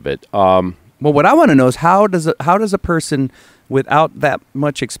version of it. Well, what I want to know is how does a person without that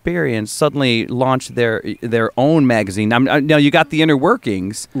much experience suddenly launch their own magazine? Now you got the inner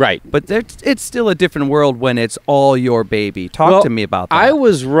workings, right? But it's still a different world when it's all your baby. Talk to me about that. I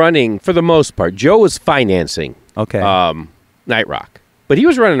was running for the most part. Joe was financing, okay, Night Rock, but he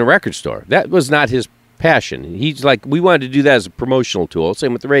was running a record store. That was not his passion. He's like, we wanted to do that as a promotional tool.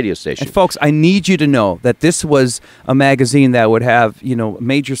 Same with the radio station. And folks, I need you to know that this was a magazine that would have,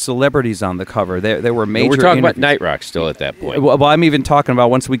 major celebrities on the cover. There were major. We're talking about Night Rock still at that point. Well, I'm even talking about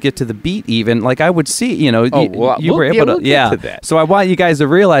once we get to the beat. Even like I would see, you were able to. We'll get to that. So I want you guys to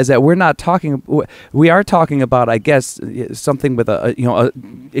realize that we are talking about, I guess, something with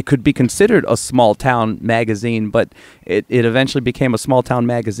it could be considered a small town magazine, but it eventually became a small town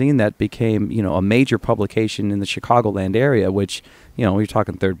magazine that became, a major publication in the Chicagoland area, which, you're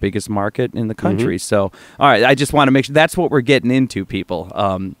talking third biggest market in the country. So, all right, I just want to make sure that's what we're getting into, people.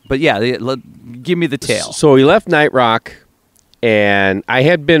 But yeah, give me the tale. So we left Night Rock, and I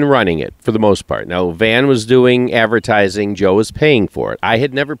had been running it for the most part. Now, Van was doing advertising. Joe was paying for it. I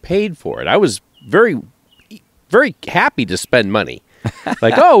had never paid for it. I was very, very happy to spend money.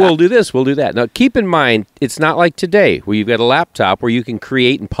 Like, oh, we'll do this, we'll do that. Now, keep in mind, it's not like today where you've got a laptop where you can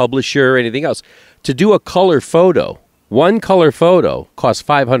create and publish or anything else. To do a color photo, one color photo costs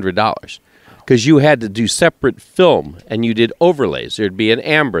 $500 because you had to do separate film and you did overlays. There'd be an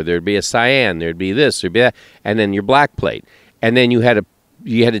amber, there'd be a cyan, there'd be this, there'd be that, and then your black plate. And then you had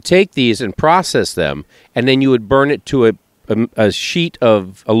to take these and process them, and then you would burn it to a sheet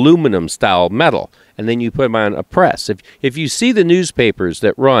of aluminum-style metal, and then you put them on a press. If you see the newspapers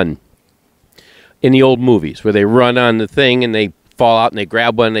that run in the old movies, where they run on the thing and they fall out and they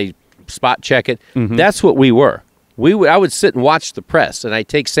grab one, they spot check it, that's what we were. I would sit and watch the press, and I'd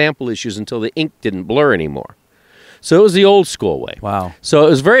take sample issues until the ink didn't blur anymore. So it was the old school way. Wow. So it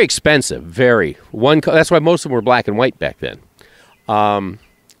was very expensive, very. That's why most of them were black and white back then.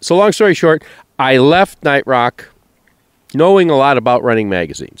 So long story short, I left Night Rock knowing a lot about running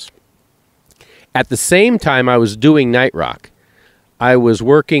magazines. At the same time I was doing Night Rock, I was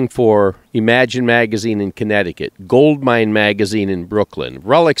working for Imagine Magazine in Connecticut, Goldmine Magazine in Brooklyn,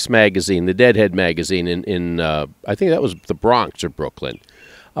 Relics Magazine, the Deadhead Magazine in I think that was the Bronx or Brooklyn,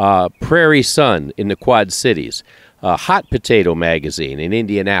 Prairie Sun in the Quad Cities, Hot Potato Magazine in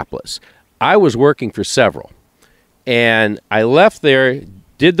Indianapolis. I was working for several. And I left there,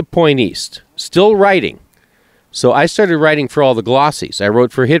 did the Point East, still writing. So I started writing for all the glossies. I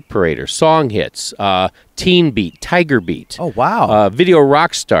wrote for Hit Parader, Song Hits, Teen Beat, Tiger Beat. Oh, wow. Video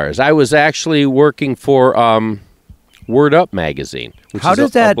Rock Stars. I was actually working for Word Up magazine, which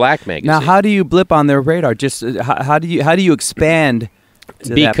is a black magazine. Now, how do you blip on their radar? Just how do you expand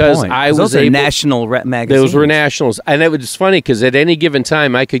to because that point? I was those are national magazines. Those were nationals, and it was funny because at any given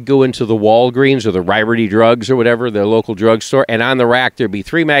time I could go into the Walgreens or the Riverty Drugs or whatever, the local drugstore, and on the rack there'd be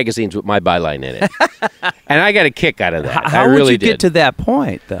 3 magazines with my byline in it, and I got a kick out of that. How would you get to that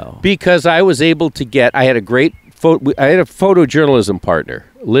point, though? Because I was able to get. I had a great I had a photojournalism partner,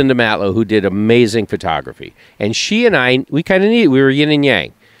 Linda Matlow, who did amazing photography, and she and I, we were yin and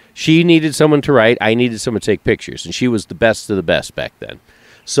yang. She needed someone to write. I needed someone to take pictures, and she was the best of the best back then.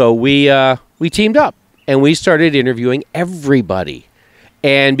 So we teamed up, and we started interviewing everybody.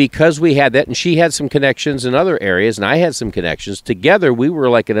 And because we had that, and she had some connections in other areas, and I had some connections, together we were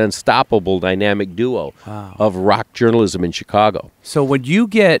like an unstoppable dynamic duo of rock journalism in Chicago. So would you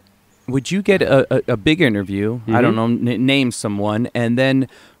get a big interview? I don't know, name someone, and then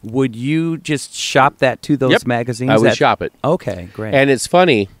would you just shop that to those magazines? I would shop it. Okay, great. And it's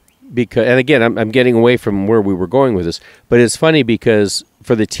funny because, and again, I'm getting away from where we were going with this, but it's funny because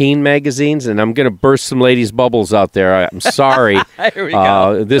for the teen magazines, and I'm going to burst some ladies' bubbles out there. I'm sorry. Here we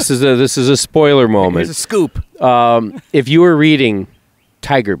go. This is a spoiler moment. Here's a scoop. If you were reading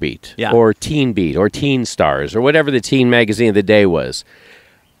Tiger Beat or Teen Beat or Teen Stars or whatever the teen magazine of the day was,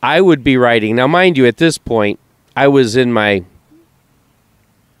 I would be writing. Now, mind you, at this point, I was in my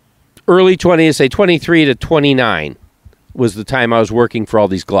early 20s, say 23 to 29 was the time I was working for all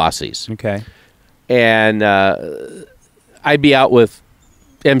these glossies. Okay. And I'd be out with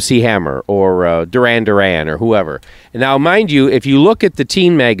MC Hammer or Duran Duran or whoever. And now, mind you, if you look at the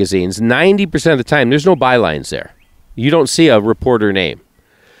teen magazines, 90% of the time, there's no bylines there. You don't see a reporter name.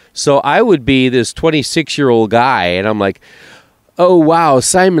 So I would be this 26-year-old guy, and I'm like, oh, wow,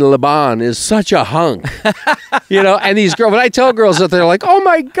 Simon Le Bon is such a hunk. And these girls, when I tell girls that, they're like, oh,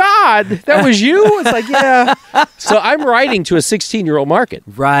 my God, that was you? It's like, yeah. So I'm writing to a 16-year-old market.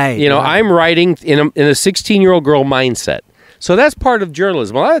 Right. I'm writing in a 16-year-old girl mindset. So that's part of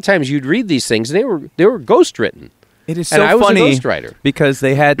journalism. A lot of times you'd read these things, and they were ghostwritten. It is so and I funny was a ghostwriter because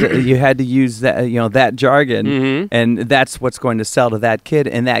you had to use that that jargon, and that's what's going to sell to that kid,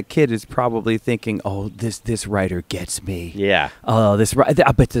 and that kid is probably thinking, oh, this writer gets me. Yeah. Oh,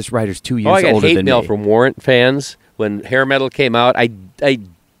 I bet this writer's 2 years older than me. I got hate mail from Warrant fans when hair metal came out. I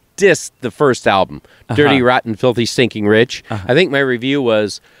dissed the first album, Dirty, Rotten, Filthy, Stinking, Rich. I think my review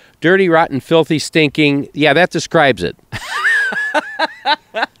was, Dirty, Rotten, Filthy, Stinking, yeah, that describes it.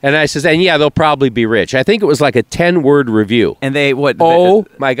 And I says, and yeah, they'll probably be rich. I think it was like a 10-word review. And they, what? Oh,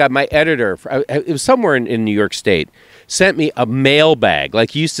 my God, my editor, it was somewhere in New York State, sent me a mail bag,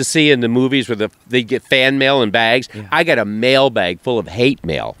 like you used to see in the movies where they get fan mail in bags. Yeah. I got a mail bag full of hate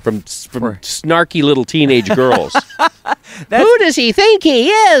mail from snarky little teenage girls. Who does he think he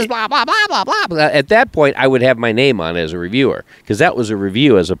is? Blah, blah, blah, blah, blah. At that point, I would have my name on it as a reviewer, because that was a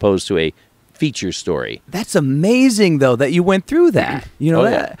review as opposed to a feature story. That's amazing, though, that you went through that. You know,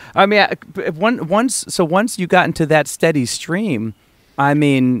 that. I mean, once you got into that steady stream, I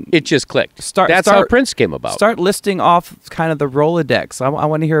mean, it just clicked. That's how Prince came about. Start listing off kind of the Rolodex. I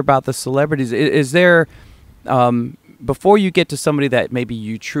want to hear about the celebrities. Is there, before you get to somebody that maybe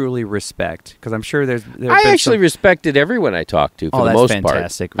you truly respect, because I'm sure I actually respected everyone I talked to for the most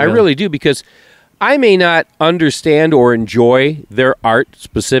fantastic, part. Really? I really do, because I may not understand or enjoy their art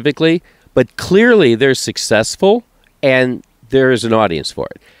specifically, but clearly they're successful and there is an audience for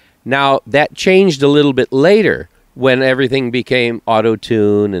it. Now, that changed a little bit later when everything became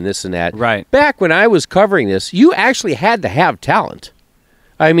auto-tune and this and that. Right. Back when I was covering this, you actually had to have talent.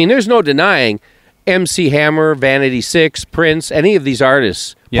 I mean, there's no denying MC Hammer, Vanity Six, Prince, any of these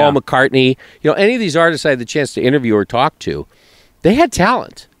artists, Paul McCartney, any of these artists I had the chance to interview or talk to, they had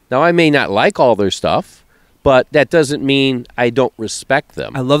talent. Now, I may not like all their stuff, but that doesn't mean I don't respect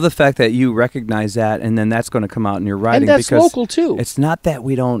them. I love the fact that you recognize that, and then that's going to come out in your writing. And that's local, too. It's not that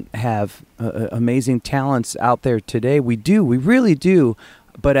we don't have amazing talents out there today. We do. We really do.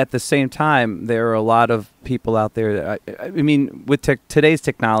 But at the same time, there are a lot of people out there. I mean, with today's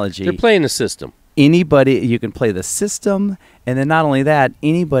technology, they're playing the system. Anybody, you can play the system, and then not only that,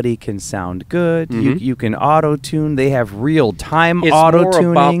 anybody can sound good. Mm-hmm. You can auto-tune. They have real-time auto-tuning. It's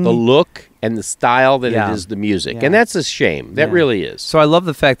more about the look and the style than it is the music. And that's a shame. That really is. So I love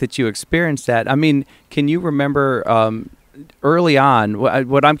the fact that you experienced that. I mean, can you remember early on,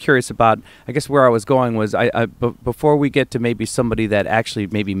 what I'm curious about, I guess where I was going was, before we get to maybe somebody that actually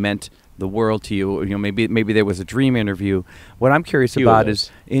maybe meant the world to you, maybe there was a dream interview. What I'm curious about is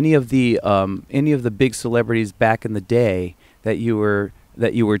any of the big celebrities back in the day that you were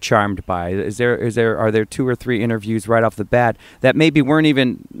charmed by. Are there 2 or 3 interviews right off the bat that maybe weren't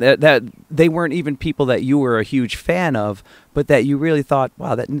even that they weren't even people that you were a huge fan of, but that you really thought,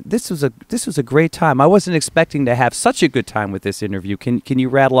 wow, this was a great time. I wasn't expecting to have such a good time with this interview. Can you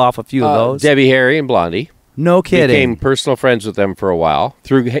rattle off a few of those? Debbie Harry and Blondie. No kidding. Became personal friends with them for a while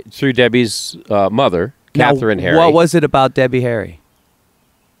through Debbie's mother, Catherine Harry. What was it about Debbie Harry?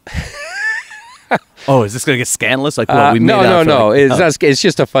 Oh, is this going to get scandalous? Like what we made out? No. It's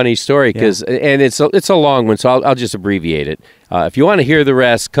just a funny story and it's a long one, so I'll just abbreviate it. If you want to hear the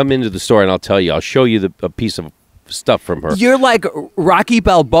rest, come into the store and I'll tell you. I'll show you a piece of stuff from her. You're like Rocky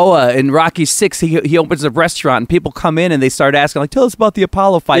Balboa in Rocky 6. He opens a restaurant and people come in and they start asking, like, tell us about the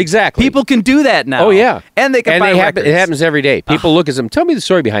Apollo fight. Exactly. People can do that now. Oh, yeah. And they can buy records. It happens every day. People look at them. Tell me the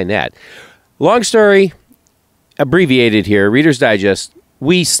story behind that. Long story, abbreviated here, Reader's Digest.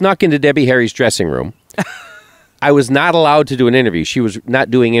 We snuck into Debbie Harry's dressing room. I was not allowed to do an interview. She was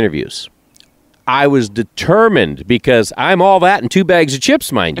not doing interviews. I was determined, because I'm all that and 2 bags of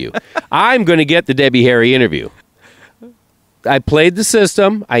chips, mind you. I'm going to get the Debbie Harry interview. I played the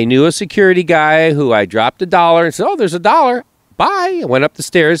system. I knew a security guy who I dropped $1 and said, oh, there's $1. Bye. I went up the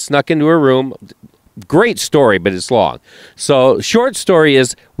stairs, snuck into her room. Great story, but it's long. So short story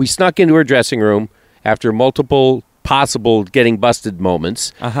is we snuck into her dressing room after multiple possible getting busted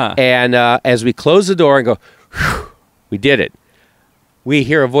moments. And as we close the door and go, whew, we did it, we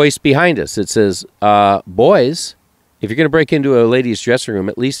hear a voice behind us. It says, boys, if you're going to break into a lady's dressing room,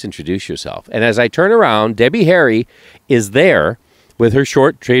 at least introduce yourself. And as I turn around, Debbie Harry is there with her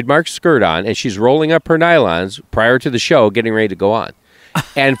short trademark skirt on, and she's rolling up her nylons prior to the show, getting ready to go on.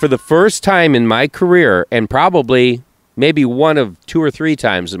 And for the first time in my career, and probably maybe one of 2 or 3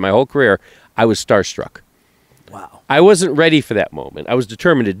 times in my whole career, I was starstruck. Wow. I wasn't ready for that moment. I was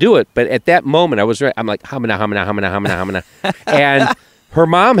determined to do it, but at that moment, I was ready. I'm like, hamana. And her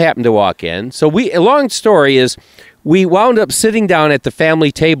mom happened to walk in. So a long story is, we wound up sitting down at the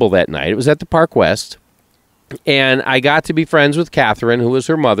family table that night. It was at the Park West. And I got to be friends with Catherine, who was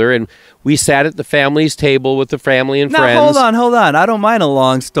her mother, and we sat at the family's table with the family and friends. Now, hold on. I don't mind a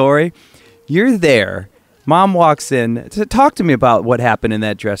long story. You're there. Mom walks in. Talk to me about what happened in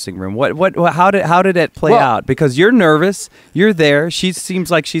that dressing room. How did it play out? Because you're nervous. You're there. She seems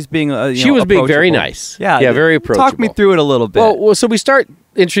like she's being she was being very nice. Yeah, very approachable. Talk me through it a little bit. Well, so we start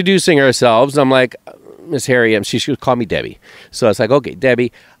introducing ourselves. I'm like, Miss Harry, she should call me Debbie. So I was like, okay,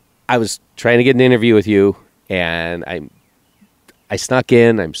 Debbie, I was trying to get an interview with you, and I snuck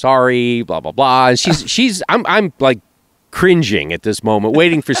in. I'm sorry, blah blah blah. And I'm like cringing at this moment,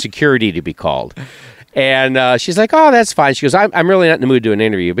 waiting for security to be called. And she's like, "Oh, that's fine." She goes, "I'm really not in the mood to do an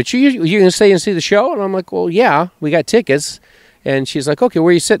interview, but you're going to stay and see the show?" And I'm like, "Well, yeah, we got tickets." And she's like, "Okay, where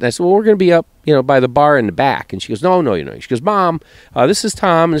are you sitting?" I said, "Well, we're going to be up, by the bar in the back." And she goes, No. She goes, "Mom, this is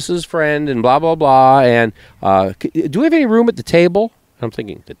Tom, and this is his friend, and blah, blah, blah. And do we have any room at the table?" And I'm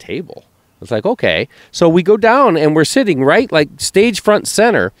thinking, the table? I was like, okay. So we go down, and we're sitting right, like stage front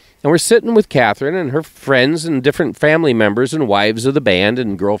center, and we're sitting with Catherine and her friends and different family members and wives of the band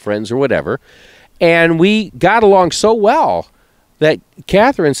and girlfriends or whatever. And we got along so well that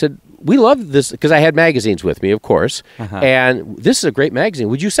Catherine said, "We love this," because I had magazines with me, of course. And this is a great magazine.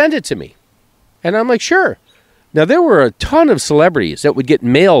 Would you send it to me? And I'm like, sure. Now, there were a ton of celebrities that would get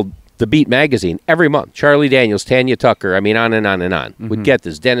mailed the Beat magazine every month. Charlie Daniels, Tanya Tucker, I mean, on and on and on. Would get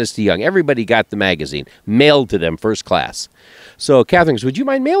this. Dennis DeYoung. Everybody got the magazine mailed to them first class. So Catherine goes, "Would you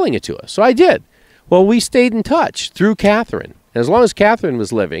mind mailing it to us?" So I did. Well, we stayed in touch through Catherine. And as long as Catherine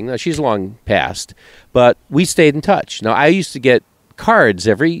was living, now she's long passed, but we stayed in touch. Now, I used to get cards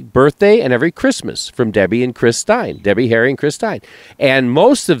every birthday and every Christmas from Debbie and Chris Stein, Debbie Harry and Chris Stein. And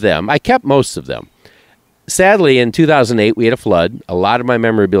most of them, I kept most of them. Sadly, in 2008, we had a flood. A lot of my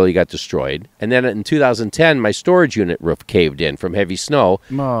memorabilia got destroyed. And then in 2010, my storage unit roof caved in from heavy snow.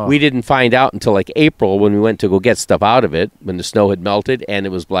 Oh. We didn't find out until like April when we went to go get stuff out of it, when the snow had melted and it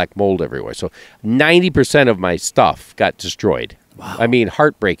was black mold everywhere. So 90% of my stuff got destroyed. Wow. I mean,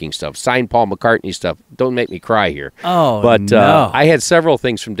 heartbreaking stuff. Signed Paul McCartney stuff. Don't make me cry here. Oh, but no. I had several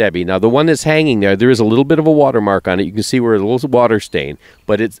things from Debbie. Now, the one that's hanging there is a little bit of a watermark on it. You can see where a little water stain,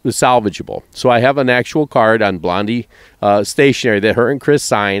 but it was salvageable. So I have an actual card on Blondie stationery that her and Chris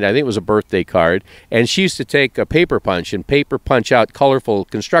signed. I think it was a birthday card. And she used to take a paper punch and paper punch out colorful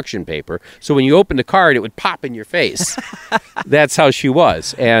construction paper. So when you opened the card, it would pop in your face. That's how she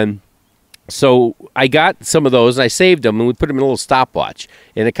was. And so I got some of those, and I saved them, and we put them in a little stopwatch.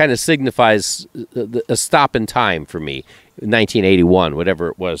 And it kind of signifies a stop in time for me, 1981, whatever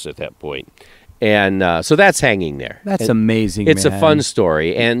it was at that point. And so that's hanging there. That's amazing, It's man. a fun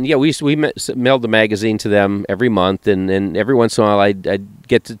story. And, yeah, we mailed the magazine to them every month, and every once in a while I'd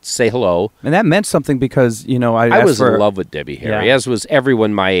get to say hello. And that meant something because, I was in love with Debbie Harry, as was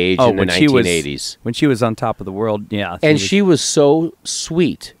everyone my age in the 1980s. When she was on top of the world, yeah. And she was so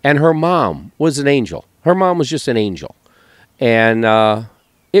sweet. And her mom was an angel. Her mom was just an angel. And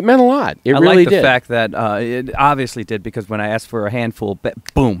it meant a lot. It really did. I like the fact that it obviously did, because when I asked for a handful,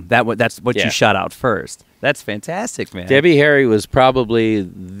 boom, that's what you shot out first. That's fantastic, man. Debbie Harry was probably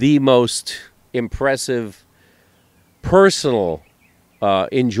the most impressive personal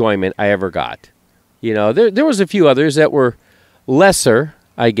enjoyment I ever got. There was a few others that were lesser,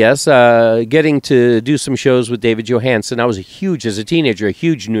 I guess, getting to do some shows with David Johansen. I was as a teenager, a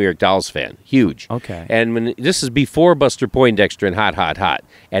huge New York Dolls fan. Huge. Okay. And this is before Buster Poindexter and Hot, Hot, Hot,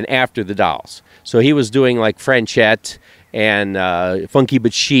 and after the Dolls. So he was doing like Frenchette and Funky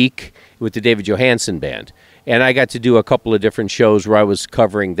But Chic with the David Johansen Band. And I got to do a couple of different shows where I was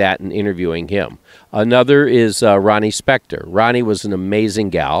covering that and interviewing him. Another is Ronnie Spector. Ronnie was an amazing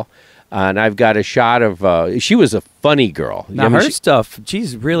gal. And I've got a shot of, she was a funny girl. Now, her stuff,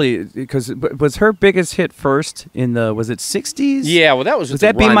 geez, really, because was her biggest hit first in was it 60s? Yeah, well, that was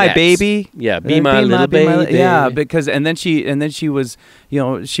that Be My Baby? Yeah, Be My Little Baby. Yeah, because, and then she was,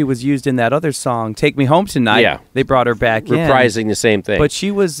 she was used in that other song, Take Me Home Tonight. Yeah. They brought her back reprising the same thing. But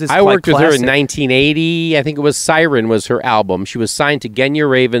she was this I worked with her classic. in 1980. I think it was Siren was her album. She was signed to Genya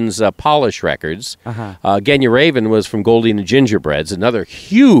Raven's Polish Records. Genya Raven was from Goldie and the Gingerbreads, another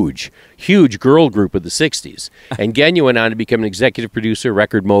huge girl group of the 60s. And Genya went on to become an executive producer,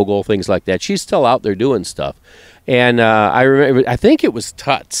 record mogul, things like that. She's still out there doing stuff. And I remember, I think it was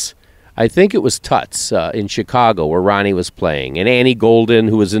Tuts. In Chicago where Ronnie was playing. And Annie Golden,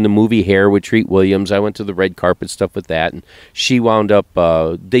 who was in the movie Hair with Treat Williams. I went to the red carpet stuff with that. And she wound up,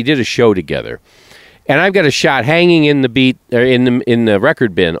 they did a show together. And I've got a shot hanging in the Beat, or in the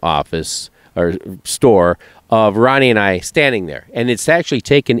record bin office or store of Ronnie and I standing there. And it's actually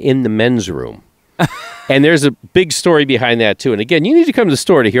taken in the men's room. And there's a big story behind that, too. And again, you need to come to the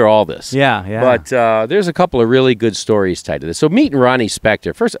store to hear all this. Yeah. But there's a couple of really good stories tied to this. So meeting Ronnie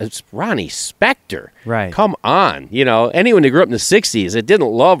Spector. First, it's Ronnie Spector. Right. Come on. Anyone who grew up in the 60s that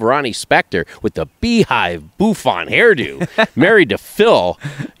didn't love Ronnie Spector with the beehive bouffant hairdo, married to Phil,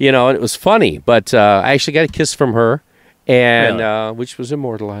 and it was funny. But I actually got a kiss from her. and Really? which was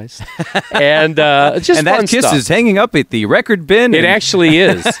immortalized. And just and that fun kiss stuff. is hanging up at the record bin. It actually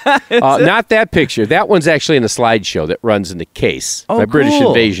is. Not that picture. That one's actually in a slideshow that runs in the case, Oh, my British cool.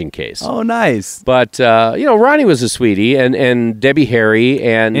 Invasion case. Oh, nice. But, Ronnie was a sweetie, and Debbie Harry.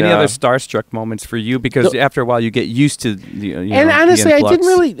 And Any other starstruck moments for you? Because after a while, you get used to and honestly, I didn't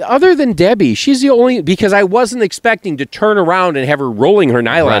really, other than Debbie, she's the only, because I wasn't expecting to turn around and have her rolling her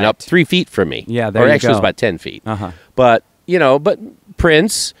nylon up 3 feet from me. Yeah, there or you actually, go. it was about 10 feet. Uh-huh. But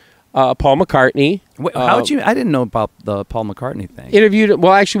Prince, Paul McCartney. Wait, how'd you? I didn't know about the Paul McCartney thing. Interviewed him.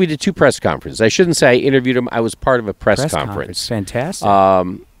 Well, actually, we did 2 press conferences. I shouldn't say I interviewed him. I was part of a press conference. Fantastic.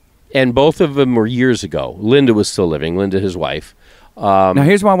 And both of them were years ago. Linda was still living, Linda, his wife. Now,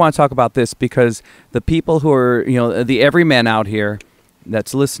 here's why I want to talk about this, because the people who are, the everyman out here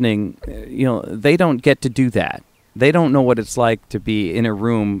that's listening, they don't get to do that. They don't know what it's like to be in a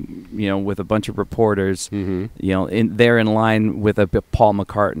room, with a bunch of reporters, there in line with a Paul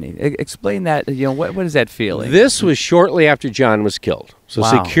McCartney. Explain that. What is that feeling? This was shortly after John was killed, so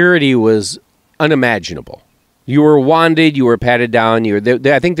Wow. security was unimaginable. You were wanded, you were patted down.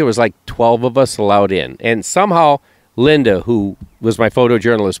 I think there was like 12 of us allowed in, and somehow Linda, who was my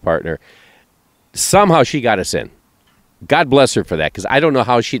photojournalist partner, somehow she got us in. God bless her for that, because I don't know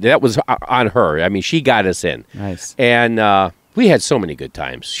how that was on her. I mean, she got us in. Nice. And we had so many good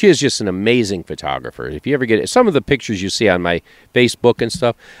times. She is just an amazing photographer. If you ever get some of the pictures you see on my Facebook and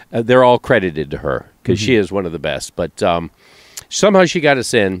stuff, they're all credited to her, because she is one of the best. But somehow she got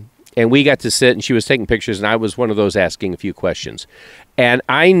us in, and we got to sit, and she was taking pictures, and I was one of those asking a few questions. And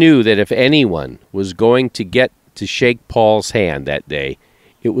I knew that if anyone was going to get to shake Paul's hand that day,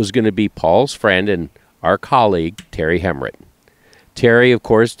 it was going to be Paul's friend and our colleague, Terry Hemritt. Terry, of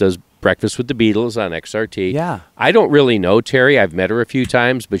course, does Breakfast with the Beatles on XRT. Yeah. I don't really know Terry. I've met her a few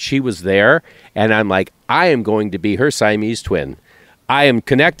times, but she was there, and I'm like, I am going to be her Siamese twin. I am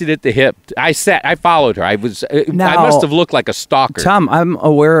connected at the hip. I followed her. I must have looked like a stalker. Tom, I'm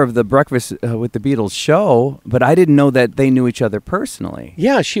aware of the Breakfast with the Beatles show, but I didn't know that they knew each other personally.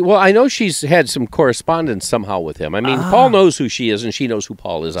 Yeah, I know she's had some correspondence somehow with him. I mean, Paul knows who she is, and she knows who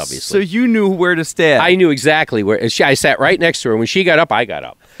Paul is, obviously. So you knew where to stand. I knew exactly where. I sat right next to her. When she got up, I got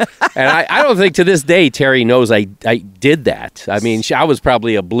up. And I don't think to this day Terry knows I did that. I mean, I was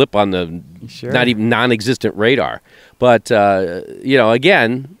probably a blip on the not even non-existent radar. But,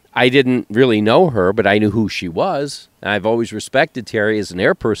 again, I didn't really know her, but I knew who she was. And I've always respected Terry as an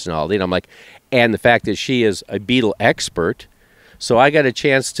air personality. And I'm like, and the fact that she is a Beatle expert. So I got a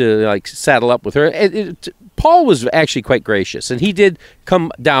chance to saddle up with her. Paul was actually quite gracious, and he did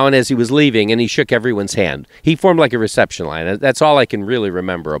come down as he was leaving, and he shook everyone's hand. He formed like a reception line. That's all I can really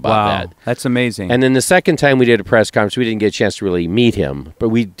remember about that. That's amazing. And then the second time we did a press conference, we didn't get a chance to really meet him, but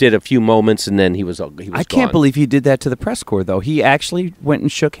we did a few moments, and then he was gone. I can't believe he did that to the press corps, though. He actually went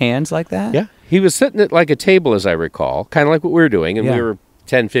and shook hands like that? Yeah. He was sitting at like a table, as I recall, kind of like what we were doing, and we were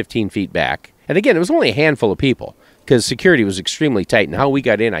 10, 15 feet back. And again, it was only a handful of people, because security was extremely tight, and how we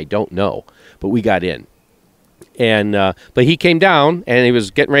got in, I don't know, but we got in. And but he came down, and he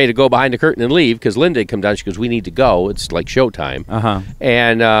was getting ready to go behind the curtain and leave, because Linda had come down. She goes, "We need to go. It's like showtime."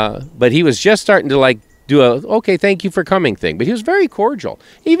 And but he was just starting to do a "okay, thank you for coming" thing. But he was very cordial.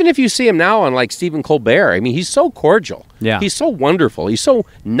 Even if you see him now on like Stephen Colbert, I mean, he's so cordial. Yeah, he's so wonderful. He's so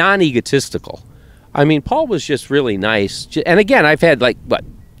non-egotistical. I mean, Paul was just really nice. And again, I've had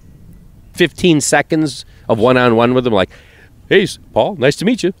 15 seconds of one-on-one with him, like, "Hey, Paul, nice to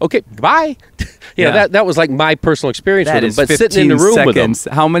meet you. Okay, bye." That was like my personal experience with him. But sitting in the room with him.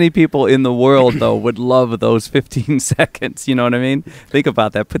 How many people in the world, though, would love those 15 seconds? You know what I mean? Think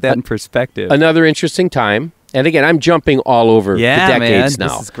about that. Put that in perspective. Another interesting time. And again, I'm jumping all over the decades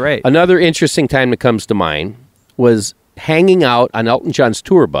now. This is great. Another interesting time that comes to mind was hanging out on Elton John's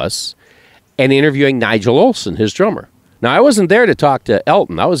tour bus and interviewing Nigel Olsson, his drummer. Now, I wasn't there to talk to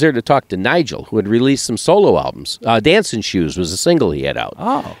Elton. I was there to talk to Nigel, who had released some solo albums. Dancing Shoes was a single he had out.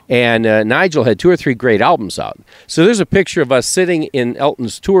 Oh. And Nigel had 2 or 3 great albums out. So there's a picture of us sitting in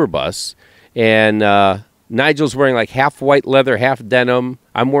Elton's tour bus, and Nigel's wearing like half white leather, half denim.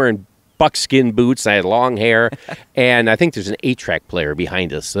 I'm wearing buckskin boots. I had long hair, and I think there's an 8-track player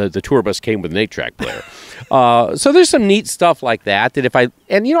behind us. The tour bus came with an 8-track player. So there's some neat stuff like that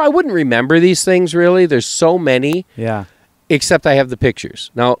I wouldn't remember these things really. There's so many. Yeah. Except I have the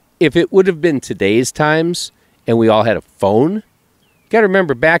pictures. Now, if it would have been today's times and we all had a phone, you got to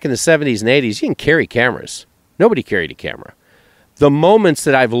remember back in the 70s and 80s, you didn't carry cameras. Nobody carried a camera. The moments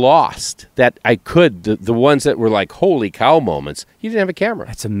that I've lost that I could, the ones that were like holy cow moments, you didn't have a camera.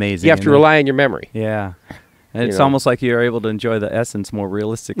 That's amazing. You have to rely on your memory. Yeah. And it's almost like you're able to enjoy the essence more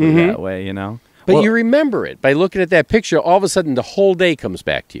realistically that way, But you remember it. By looking at that picture, all of a sudden the whole day comes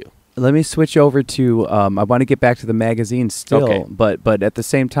back to you. Let me switch over to, I want to get back to the magazine still, Okay. but at the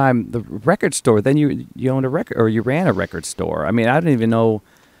same time, the record store, then you owned a record, or you ran a record store. I mean, I don't even know.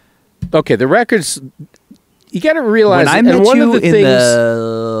 Okay, the records, you got to realize. When I met you in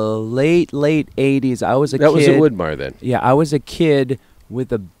the late 80s, I was a kid. That was at Woodmar then. Yeah, I was a kid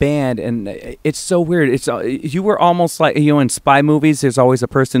with a band, and it's so weird. It's you were almost like, in spy movies. There's always a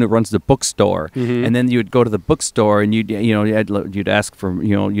person who runs the bookstore, and then you'd go to the bookstore and you'd ask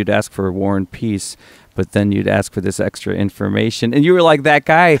for War and Peace, but then you'd ask for this extra information, and you were like that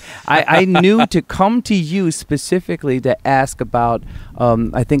guy. I knew to come to you specifically to ask about,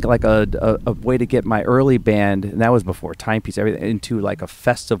 I think like a way to get my early band, and that was before Timepiece, everything, into like a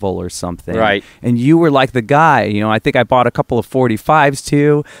festival or something. Right. And you were like the guy. I think I bought a couple of 45s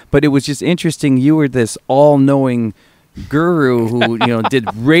too, but it was just interesting. You were this all-knowing guru who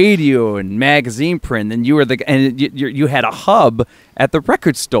did radio and magazine print, and you were you had a hub at the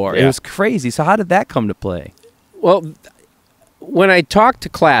record store. Yeah. It was crazy. So how did that come to play? Well, when I talk to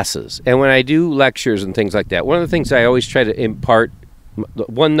classes and when I do lectures and things like that, one of the things I always try to impart,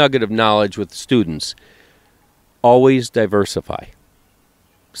 one nugget of knowledge with students, always diversify.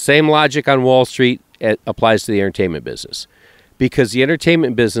 Same logic on Wall Street applies to the entertainment business, because the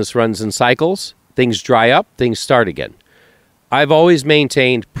entertainment business runs in cycles. Things dry up, things start again. I've always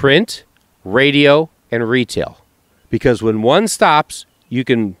maintained print, radio, and retail, because when one stops, you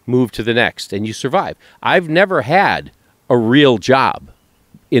can move to the next and you survive. I've never had a real job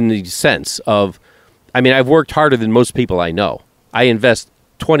in the sense of, I've worked harder than most people I know. I invest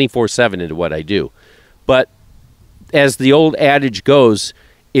 24/7 into what I do. But as the old adage goes,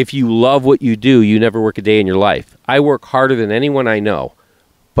 if you love what you do, you never work a day in your life. I work harder than anyone I know.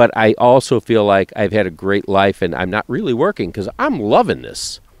 But I also feel like I've had a great life, and I'm not really working because I'm loving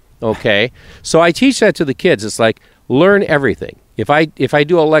this, okay? So I teach that to the kids. It's like, learn everything. If I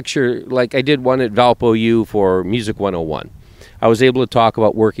do a lecture, like I did one at Valpo U for Music 101, I was able to talk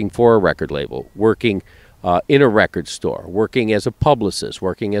about working for a record label, working in a record store, working as a publicist,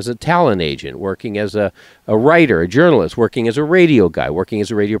 working as a talent agent, working as a writer, a journalist, working as a radio guy, working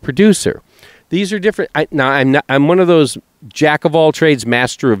as a radio producer. These are different. I'm one of those jack of all trades,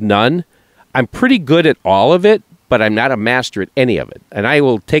 master of none. I'm pretty good at all of it, but I'm not a master at any of it. And I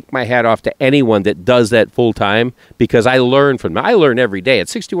will take my hat off to anyone that does that full time, because I learn from them. I learn every day. At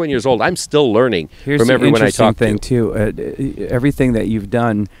 61 years old, I'm still learning from everyone I talk to. Here's the interesting thing, too. Everything that you've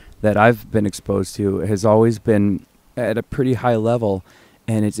done that I've been exposed to has always been at a pretty high level.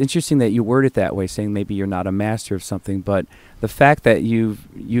 And it's interesting that you word it that way, saying maybe you're not a master of something, but the fact that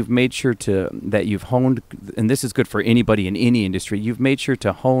you've made sure that you've honed, and this is good for anybody in any industry, you've made sure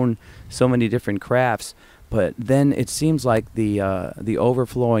to hone so many different crafts, but then it seems like the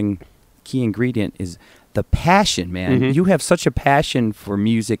overflowing key ingredient is the passion, man. You have such a passion for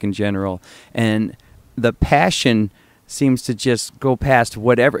music in general, and the passion seems to just go past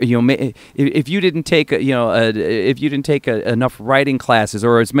whatever, if you didn't take enough writing classes,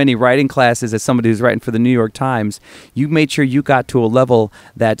 or as many writing classes as somebody who's writing for the New York Times, you made sure you got to a level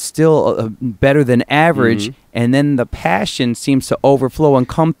that's still better than average, and then the passion seems to overflow and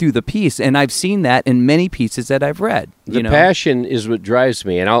come through the piece, and I've seen that in many pieces that I've read. The passion is what drives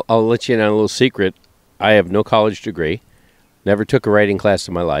me, and I'll let you in on a little secret. I have no college degree, never took a writing class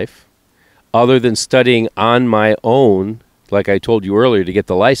in my life. Other than studying on my own, like I told you earlier, to get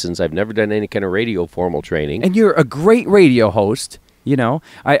the license, I've never done any kind of radio formal training. And you're a great radio host.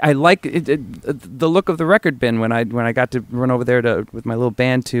 I like the look of the record bin when I got to run over there with my little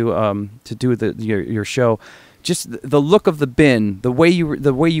band to do your show. Just the look of the bin, the way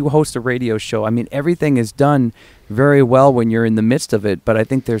you host a radio show. I mean, everything is done very well when you're in the midst of it. But I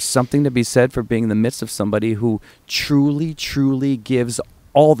think there's something to be said for being in the midst of somebody who truly, truly gives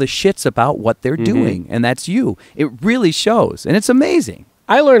all the shits about what they're doing, and that's you. It really shows, and it's amazing.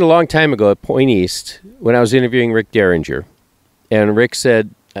 I learned a long time ago at Point East when I was interviewing Rick Derringer, and Rick said,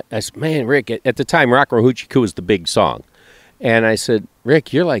 I said, man, Rick, at the time, Rock and Roll Hoochie Coo was the big song. And I said,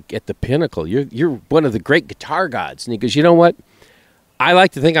 Rick, you're like at the pinnacle. You're one of the great guitar gods. And he goes, you know what? I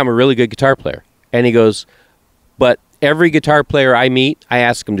like to think I'm a really good guitar player. And he goes, but every guitar player I meet, I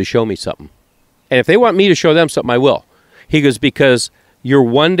ask them to show me something. And if they want me to show them something, I will. He goes, because you're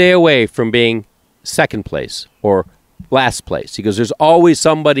one day away from being second place or last place. He goes, there's always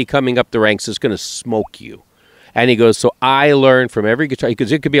somebody coming up the ranks that's going to smoke you. And he goes, so I learned from every guitar.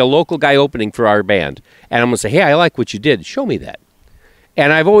 Because it could be a local guy opening for our band. And I'm going to say, hey, I like what you did. Show me that.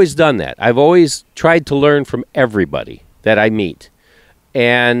 And I've always done that. I've always tried to learn from everybody that I meet.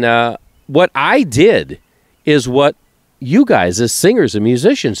 And what I did is what you guys as singers and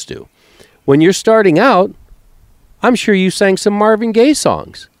musicians do. when you're starting out, I'm sure you sang some Marvin Gaye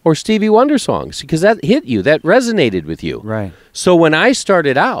songs or Stevie Wonder songs because that hit you, that resonated with you. Right. So when I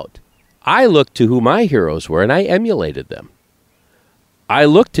started out, I looked to who my heroes were, and I emulated them. I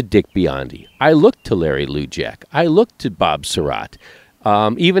looked to Dick Biondi. I looked to Larry Lujak. I looked to Bob Surratt.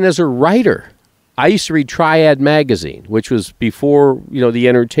 Even as a writer, I used to read Triad magazine, which was before, The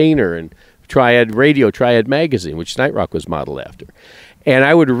Entertainer and Triad Radio, Triad magazine, which Night Rock was modeled after. And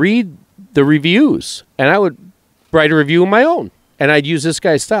I would read the reviews, and I would write a review of my own. And I'd use this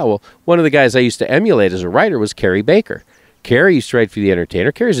guy's style. Well, one of the guys I used to emulate as a writer was Kerry Baker. Kerry used to write for The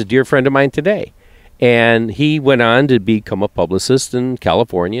Entertainer. Kerry's a dear friend of mine today. And he went on to become a publicist in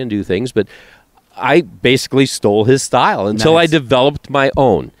California and do things. But I basically stole his style until I developed my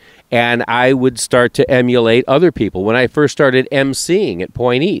own. And I would start to emulate other people. When I first started emceeing at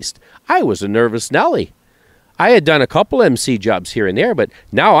Point East, I was a nervous Nelly. I had done a couple MC jobs here and there, but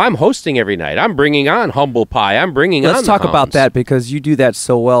now I'm hosting every night. I'm bringing on Humble Pie. I'm bringing on Let's talk about that because you do that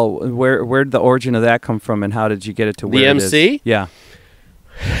so well. Where did the origin of that come from, and how did you get it to where the it MC? Is? Yeah.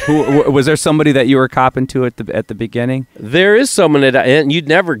 Was there somebody that you were copping to at the beginning? There is someone and you'd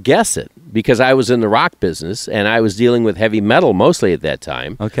never guess it because I was in the rock business and I was dealing with heavy metal mostly at that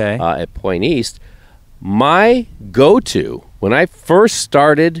time. Okay. At Point East, my go-to when I first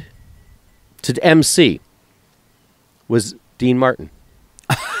started to MC was Dean Martin.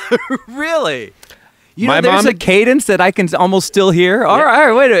 Really? There's a cadence that I can almost still hear. All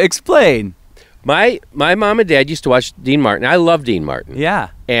right, wait, explain. My mom and dad used to watch Dean Martin. I love Dean Martin. Yeah.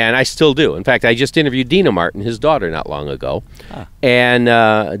 And I still do. In fact, I just interviewed Dina Martin, his daughter, not long ago. Huh.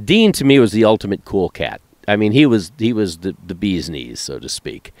 And Dean, to me, was the ultimate cool cat. I mean, he was the bee's knees, so to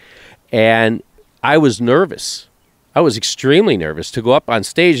speak. And I was nervous. I was extremely nervous to go up on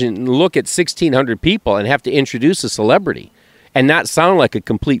stage and look at 1,600 people and have to introduce a celebrity and not sound like a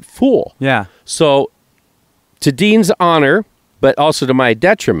complete fool. Yeah. So to Dean's honor, but also to my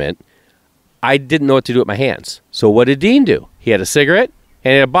detriment, I didn't know what to do with my hands. So what did Dean do? He had a cigarette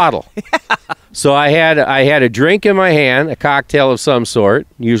and he had a bottle. So I had a drink in my hand, a cocktail of some sort,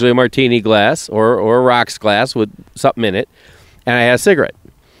 usually a martini glass or a rocks glass with something in it, and I had a cigarette.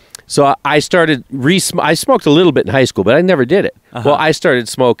 So I started I smoked a little bit in high school, but I never did it. Well, I started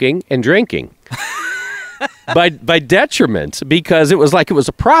smoking and drinking by detriment because it was like it was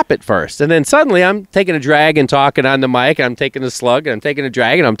a prop at first. And then suddenly I'm taking a drag and talking on the mic, and I'm taking a slug, and I'm taking a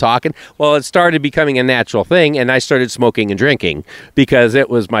drag, and I'm talking. Well, it started becoming a natural thing, and I started smoking and drinking because it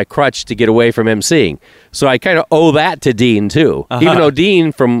was my crutch to get away from emceeing. So I kind of owe that to Dean, too. Even though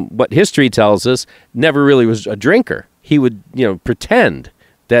Dean, from what history tells us, never really was a drinker. He would, pretend.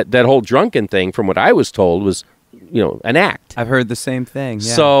 That whole drunken thing, from what I was told, was, an act. I've heard the same thing.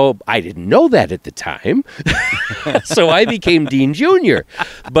 Yeah. So I didn't know that at the time. So I became Dean Jr.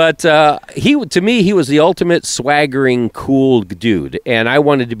 But to me, he was the ultimate swaggering, cool dude. And I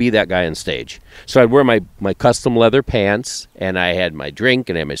wanted to be that guy on stage. So I'd wear my custom leather pants, and I had my drink,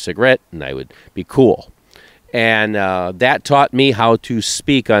 and I had my cigarette, and I would be cool. And that taught me how to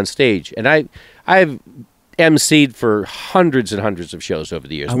speak on stage. And I've emceed for hundreds and hundreds of shows over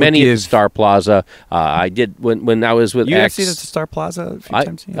the years. Many at the Star Plaza. I did when I was with You X. emceed at the Star Plaza a few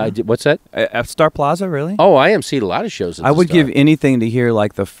times? Yeah. I did. What's that? At Star Plaza, really? Oh, I emceed a lot of shows at I the would Star. give anything to hear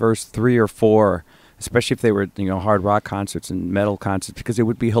like the first 3 or 4, especially if they were hard rock concerts and metal concerts, because it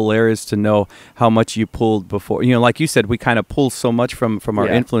would be hilarious to know how much you pulled before. Like you said, we kind of pull so much from our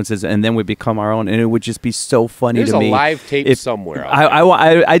influences, and then we become our own, and it would just be so funny to me. There's a live tape somewhere.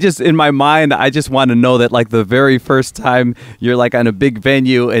 I just, in my mind, I just want to know that like the very first time you're like on a big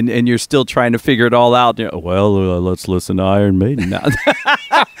venue and you're still trying to figure it all out. Let's listen to Iron Maiden now.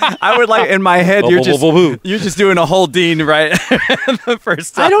 I would like in my head you're just doing a whole Dean right the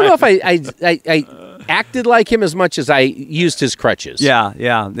first time. I don't know if I acted like him as much as I used his crutches. Yeah.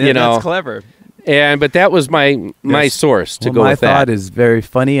 That's clever. But that was my source to go with that. My thought is very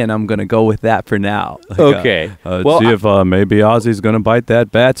funny, and I'm going to go with that for now. Okay. Well, see if maybe Ozzy's going to bite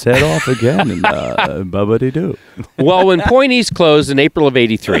that bat's head off again, and bubbity-doo. Well, when Point East closed in April of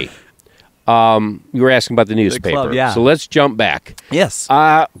 '83, you were asking about the newspaper. The club, yeah. So let's jump back. Yes.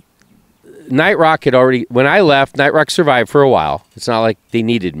 Night Rock had already, when I left, Night Rock survived for a while. It's not like they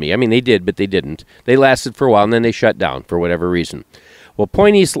needed me. I mean, they did, but they didn't. They lasted for a while, and then they shut down for whatever reason. Well,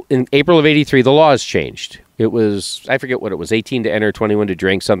 Point East, in April of '83, the laws changed. It was, I forget what it was, 18 to enter, 21 to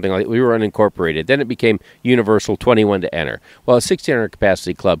drink, something like that. We were unincorporated. Then it became universal, 21 to enter. Well, a 1,600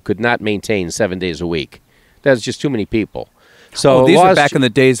 capacity club could not maintain 7 days a week. That's just too many people. So these are back in the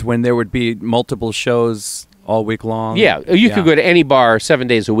days when there would be multiple shows all week long. Yeah, you could go to any bar 7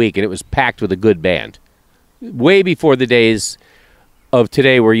 days a week, and it was packed with a good band. Way before the days of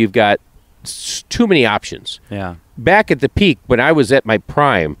today where you've got too many options. Yeah. Back at the peak, when I was at my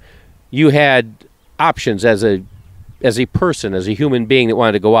prime, you had options as a person, as a human being that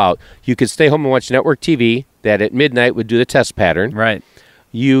wanted to go out. You could stay home and watch network TV that at midnight would do the test pattern. Right.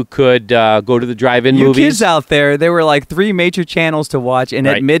 You could go to the drive-in You movies. kids out there, there were like 3 major channels to watch, and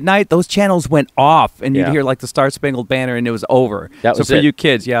at midnight, those channels went off, and you'd hear like the Star Spangled Banner, and it was over. That was so for it. you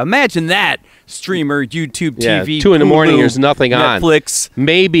kids, imagine that. Streamer, YouTube TV, 2 in the morning, Hulu, there's nothing Netflix. on.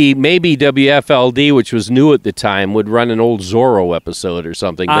 Maybe WFLD, which was new at the time, would run an old Zorro episode or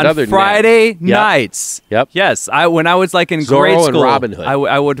something. On but other Friday than that, nights. Yep. Yes, when I was like in Zorro grade and school, Robin Hood.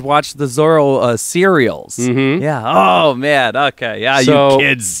 I would watch the Zorro serials. Mm-hmm. Yeah. Oh man. Okay. Yeah. So, you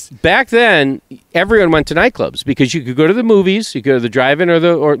kids. Back then, everyone went to nightclubs because you could go to the movies, you could go to the drive-in,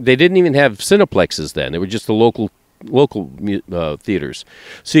 or they didn't even have cineplexes then. They were just the local theaters.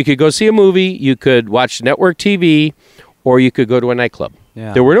 So you could go see a movie, you could watch network TV, or you could go to a nightclub.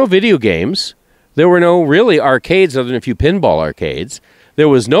 Yeah. There were no video games. There were no really arcades other than a few pinball arcades. There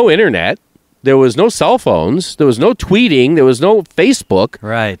was no internet. There was no cell phones. There was no tweeting. There was no Facebook.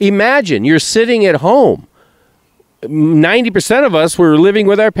 Right. Imagine you're sitting at home. 90% of us were living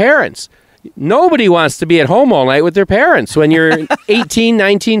with our parents. Nobody wants to be at home all night with their parents when you're 18,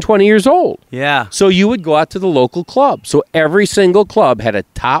 19, 20 years old. Yeah. So you would go out to the local club. So every single club had a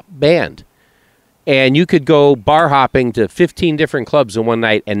top band. And you could go bar hopping to 15 different clubs in one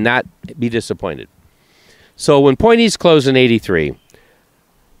night and not be disappointed. So when Point East closed in 83,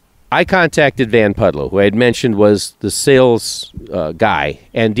 I contacted Van Pudlow, who I had mentioned was the sales guy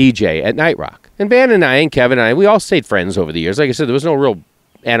and DJ at Night Rock. And Van and I and Kevin and I, we all stayed friends over the years. Like I said, there was no real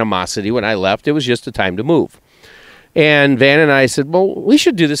animosity when I left. It was just a time to move. And Van and I said, well, we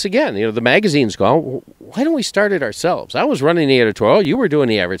should do this again. The magazine's gone. Why don't we start it ourselves? I was running the editorial. You were doing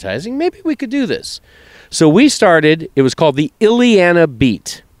the advertising. Maybe we could do this. So we started. It was called the Illiana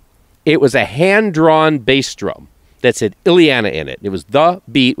Beat. It was a hand-drawn bass drum that said Illiana in it. It was the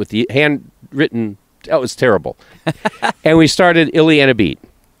beat with the handwritten. That was terrible. And we started Illiana Beat.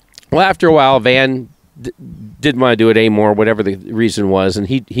 Well, after a while, Van didn't want to do it anymore, whatever the reason was, and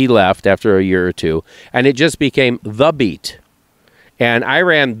he left after a year or two, and it just became The Beat. And I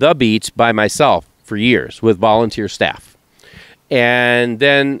ran The Beat by myself for years with volunteer staff. And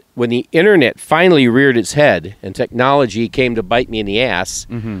then when the internet finally reared its head and technology came to bite me in the ass,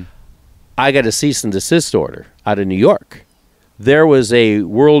 I got a cease and desist order out of New York. There was a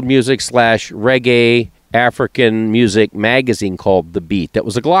world music / reggae African music magazine called The Beat that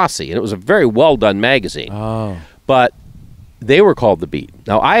was a glossy, and it was a very well-done magazine. Oh. But they were called The Beat.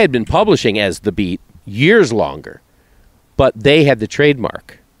 Now, I had been publishing as The Beat years longer, but they had the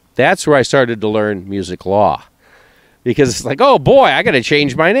trademark. That's where I started to learn music law. Because it's like, oh, boy, I got to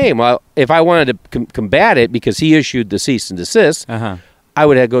change my name. Well, if I wanted to combat it because he issued the cease and desist, I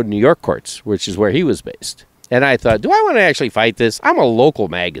would have to go to New York courts, which is where he was based. And I thought, do I want to actually fight this? I'm a local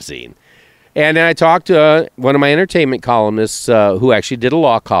magazine. And then I talked to one of my entertainment columnists who actually did a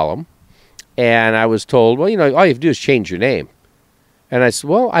law column. And I was told, well, all you have to do is change your name. And I said,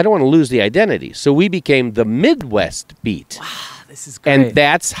 well, I don't want to lose the identity. So we became the Midwest Beat. Wow, this is great. And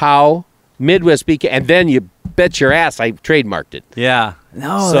that's how Midwest Beat came. And then you bet your ass I trademarked it. Yeah.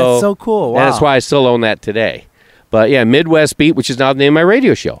 No, that's so cool. Wow. And that's why I still own that today. But yeah, Midwest Beat, which is now the name of my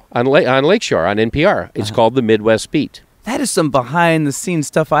radio show on Lakeshore on NPR. It's called the Midwest Beat. That is some behind-the-scenes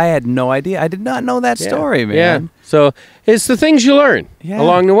stuff. I had no idea. I did not know that story, man. Yeah. So it's the things you learn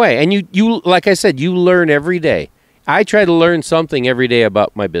along the way. And you, like I said, you learn every day. I try to learn something every day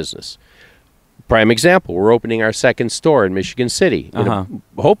about my business. Prime example, we're opening our second store in Michigan City.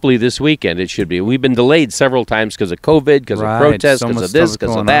 Hopefully this weekend it should be. We've been delayed several times because of COVID, because of protests, because of this,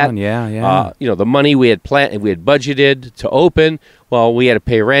 because of that. The money we had planned, we had budgeted to open. Well, we had to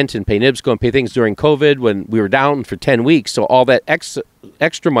pay rent and pay NIBSCO and pay things during COVID when we were down for 10 weeks. So all that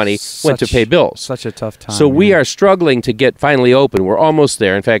extra money went to pay bills. Such a tough time. So we are struggling to get finally open. We're almost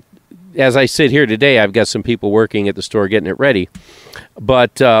there. In fact, as I sit here today, I've got some people working at the store getting it ready.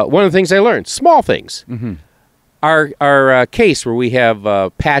 But one of the things I learned, small things. Our case where we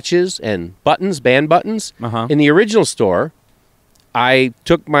have patches and buttons, band buttons. In the original store, I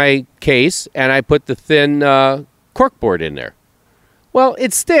took my case and I put the thin corkboard in there. Well,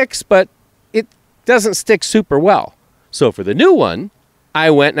 it sticks, but it doesn't stick super well. So for the new one, I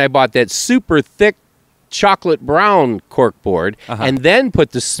went and I bought that super thick chocolate brown corkboard and then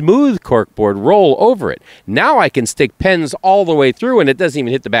put the smooth corkboard roll over it. Now I can stick pens all the way through and it doesn't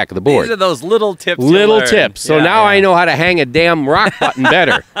even hit the back of the board. These are those little tips. Little tips. So now I know how to hang a damn rock button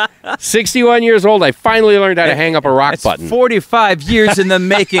better. 61 years old, I finally learned how to hang up a rock button. 45 years in the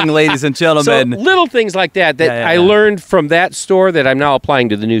making, ladies and gentlemen. So little things like that I learned from that store that I'm now applying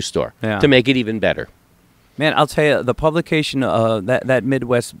to the new store to make it even better. Man, I'll tell you, the publication of that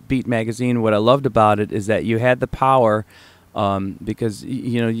Midwest Beat magazine, what I loved about it is that you had the power because,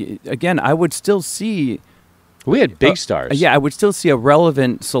 again, I would still see... We had big stars. Yeah, I would still see a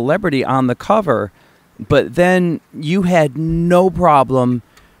relevant celebrity on the cover, but then you had no problem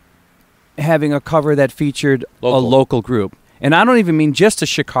having a cover that featured a local group. And I don't even mean just a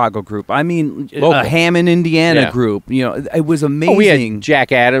Chicago group. I mean a Hammond, Indiana group. It was amazing. We had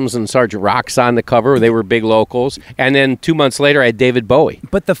Jack Adams and Sergeant Rocks on the cover. They were big locals. And then 2 months later, I had David Bowie.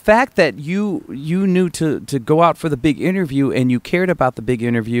 But the fact that you knew to go out for the big interview and you cared about the big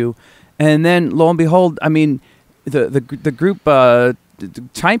interview, and then lo and behold, I mean, the group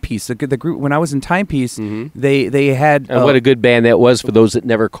Timepiece, the group when I was in Timepiece, they had and what a good band that was for those that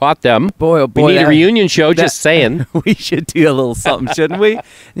never caught them. Boy, oh boy, we need a reunion show. Just saying, we should do a little something, shouldn't we?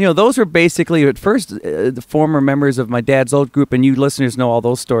 Those were basically at first the former members of my dad's old group, and you listeners know all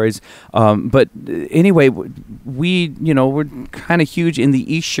those stories. But anyway, we were kind of huge in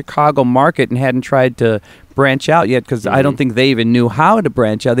the East Chicago market and hadn't tried to branch out yet because I don't think they even knew how to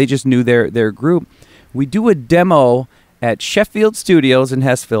branch out. They just knew their group. We do a demo at Sheffield Studios in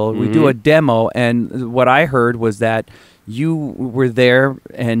Hessville. We do a demo, and what I heard was that you were there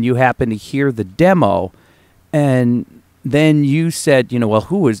and you happened to hear the demo, and then you said, well,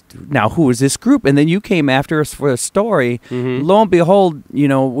 who is this group? And then you came after us for a story. Lo and behold,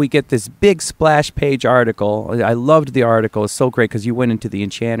 we get this big splash page article. I loved the article. It's so great because you went into the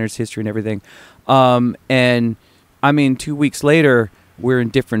Enchanters history and everything. And I mean, 2 weeks later, we're in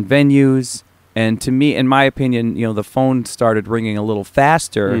different venues. And to me, in my opinion, the phone started ringing a little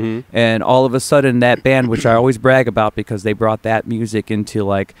faster, and all of a sudden that band, which I always brag about because they brought that music into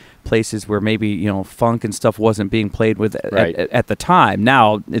like places where maybe funk and stuff wasn't being played with at the time.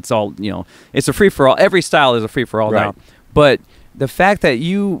 Now it's all it's a free for all. Every style is a free for all now. But the fact that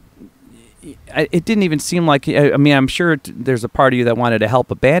it didn't even seem like, I mean, I'm sure there's a part of you that wanted to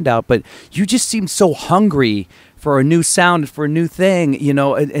help a band out, but you just seemed so hungry for a new sound, for a new thing,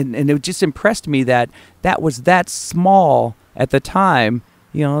 and it just impressed me that was that small at the time.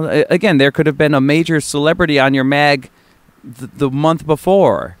 Again, there could have been a major celebrity on your mag the month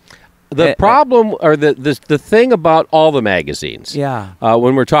before. The problem, or the thing about all the magazines,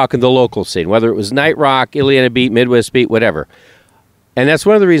 when we're talking the local scene, whether it was Night Rock, Indiana Beat, Midwest Beat, whatever, and that's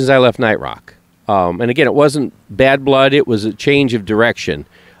one of the reasons I left Night Rock. And again, it wasn't bad blood, it was a change of direction.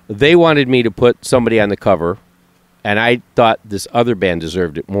 They wanted me to put somebody on the cover, and I thought this other band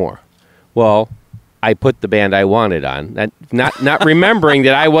deserved it more. Well, I put the band I wanted on, not remembering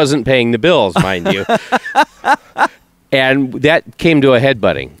that I wasn't paying the bills, mind you. And that came to a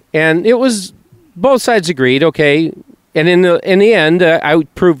headbutting. And it was, both sides agreed, okay. And in the end, I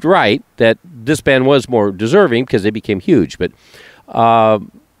proved right that this band was more deserving because they became huge. But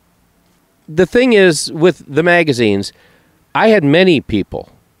the thing is, with the magazines, I had many people,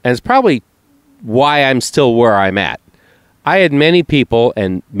 and it's probably why I'm still where I'm at. I had many people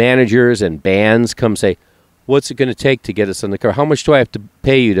and managers and bands come say, what's it going to take to get us on the cover? How much do I have to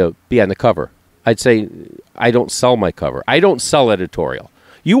pay you to be on the cover? I'd say, I don't sell my cover. I don't sell editorial.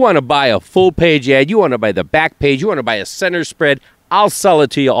 You want to buy a full page ad, you want to buy the back page, you want to buy a center spread, I'll sell it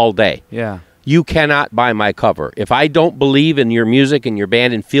to you all day. Yeah. You cannot buy my cover. If I don't believe in your music and your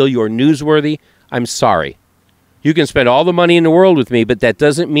band and feel you're newsworthy, I'm sorry. You can spend all the money in the world with me, but that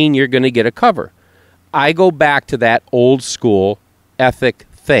doesn't mean you're going to get a cover. I go back to that old school ethic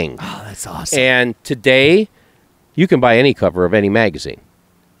thing. Oh, that's awesome. And today, you can buy any cover of any magazine.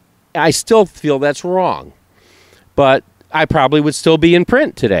 I still feel that's wrong. But I probably would still be in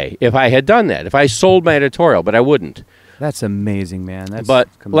print today if I had done that, if I sold my editorial, but I wouldn't. That's amazing, man. But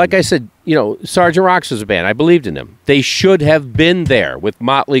like I said, Sergeant Rocks was a band. I believed in them. They should have been there with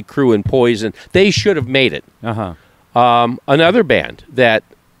Motley Crue and Poison. They should have made it. Another band that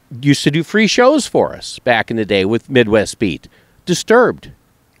used to do free shows for us back in the day with Midwest Beat, Disturbed.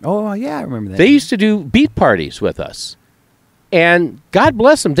 Oh, yeah, I remember that. They used to do beat parties with us. And God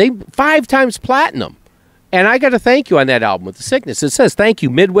bless them, they 5 times platinum. And I got to thank you on that album with The Sickness. It says, thank you,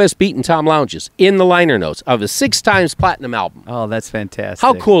 Midwest Beat and Tom Lounges, in the liner notes of a 6 times platinum album. Oh, that's fantastic.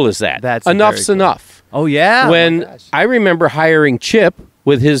 How cool is that? That's Enough's cool. Enough. Oh, yeah. When I remember hiring Chip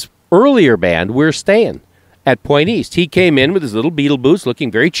with his earlier band, We're Staying. at Point East. He came in with his little Beatle boots, looking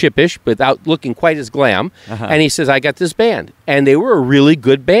very chippish, without looking quite as glam. And he says, I got this band. And they were a really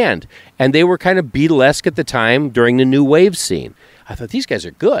good band. And they were kind of Beatlesque at the time during the new wave scene. I thought, these guys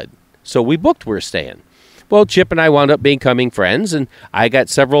are good. So we booked We're Staying. Well, Chip and I wound up becoming friends, and I got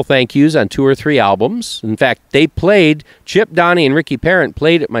several thank yous on 2 or 3 albums. In fact, they played, Chip, Donnie, and Ricky Parent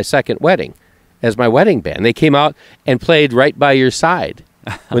played at my second wedding as my wedding band. They came out and played Right by Your Side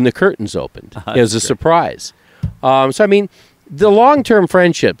when the curtains opened. It was a surprise. So, I mean, the long-term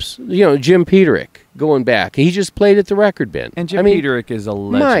friendships, Jim Peterick, going back, he just played at the Record Bin. And Jim Peterick is a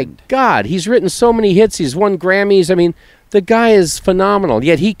legend. My God, he's written so many hits. He's won Grammys. I mean, the guy is phenomenal.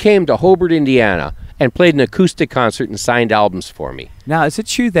 Yet he came to Hobart, Indiana, and played an acoustic concert and signed albums for me. Now, is it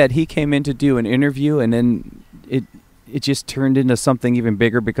true that he came in to do an interview and then it just turned into something even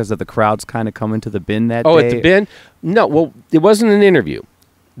bigger because of the crowds kind of coming to the Bin that day? Oh, at the Bin? No, well, it wasn't an interview.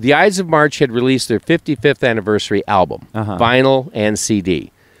 The Ides of March had released their 55th anniversary album, vinyl and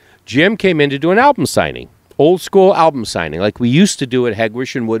CD. Jim came in to do an album signing, old school album signing, like we used to do at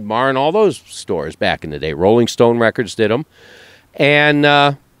Hegwish and Woodmar and all those stores back in the day. Rolling Stone Records did them.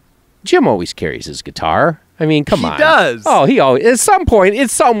 And Jim always carries his guitar. I mean, come on. He does. Oh, he always, at some point,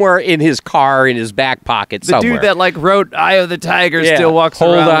 it's somewhere in his car, in his back pocket somewhere. The dude that, wrote Eye of the Tiger still walks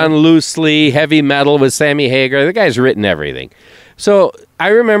Hold around. Hold On Loosely, Heavy Metal with Sammy Hagar. The guy's written everything. So I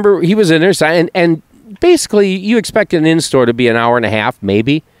remember he was in there, and basically you expect an in-store to be an hour and a half,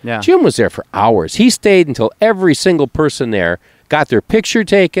 maybe. Yeah. Jim was there for hours. He stayed until every single person there got their picture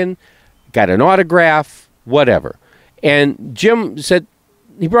taken, got an autograph, whatever. And Jim said,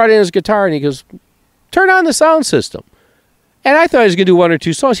 he brought in his guitar and he goes, turn on the sound system. And I thought he was going to do 1 or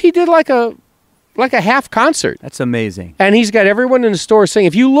 2 songs. He did like a half concert. That's amazing. And he's got everyone in the store singing.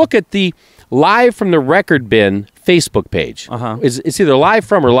 If you look at the Live from the Record Bin Facebook page, it's either live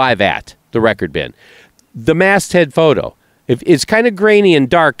from or live at the Record Bin. The masthead photo. It's kind of grainy and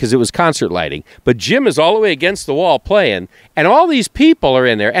dark because it was concert lighting, but Jim is all the way against the wall playing, and all these people are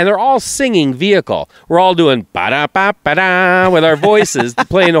in there, and they're all singing Vehicle. We're all doing ba-da-ba-ba-da with our voices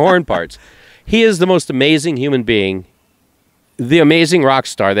playing the horn parts. He is the most amazing human being. The amazing rock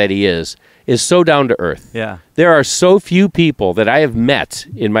star that he is so down to earth. Yeah. There are so few people that I have met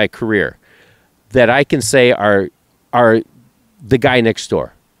in my career that I can say are the guy next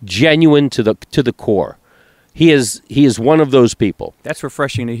door, genuine to the core. He is one of those people. That's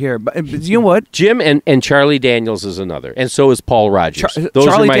refreshing to hear. But you know what? Jim and Charlie Daniels is another, and so is Paul Rogers. Those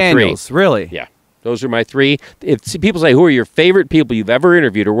Charlie are my Daniels, 3. Really? Yeah, those are my 3. If people say, who are your favorite people you've ever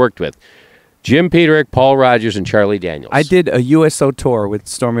interviewed or worked with? Jim Peterick, Paul Rogers, and Charlie Daniels. I did a USO tour with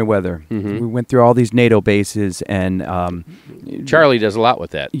Stormy Weather. We went through all these NATO bases, and Charlie does a lot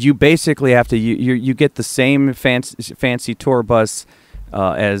with that. You basically have to you get the same fancy tour bus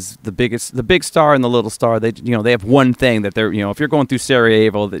as the big star and the little star. They have one thing that they're if you're going through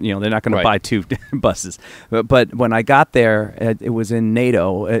Sarajevo, that they're not going to buy 2 buses. But when I got there, it was in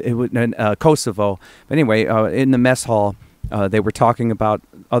NATO, it was in Kosovo. But anyway, in the mess hall. They were talking about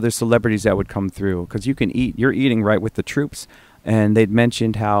other celebrities that would come through because you're eating right with the troops, and they'd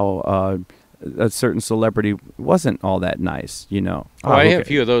mentioned how a certain celebrity wasn't all that nice, I have a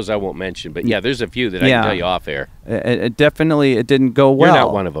few of those I won't mention, but yeah, there's a few that I can tell you off air. It didn't go well. You're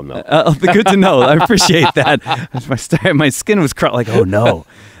not one of them, though. Good to know. I appreciate that. My skin was crawling like, oh no,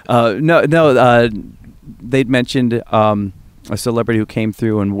 no. They'd mentioned a celebrity who came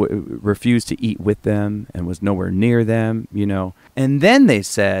through and refused to eat with them and was nowhere near them, And then they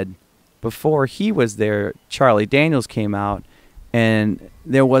said, before he was there, Charlie Daniels came out, and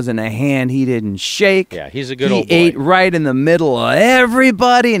there wasn't a hand he didn't shake. Yeah, he's a good old boy. He ate right in the middle of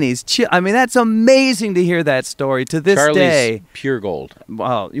everybody, and he's chill. I mean, that's amazing to hear that story to this day. Charlie's pure gold.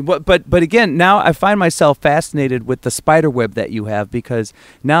 Wow. But again, now I find myself fascinated with the spider web that you have, because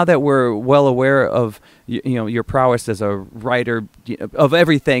now that we're well aware of your prowess as a writer of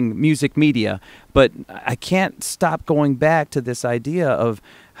everything music media, but I can't stop going back to this idea of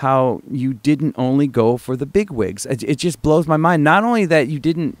how you didn't only go for the big wigs. It just blows my mind. Not only that you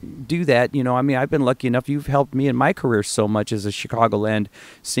didn't do that, I've been lucky enough. You've helped me in my career so much as a Chicagoland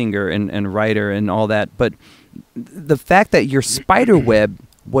singer and writer and all that. But the fact that your spider web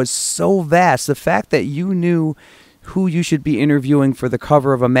was so vast, the fact that you knew who you should be interviewing for the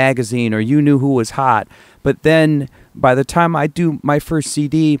cover of a magazine, or you knew who was hot. But then by the time I do my first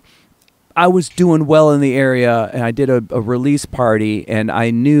CD, I was doing well in the area, and I did a release party, and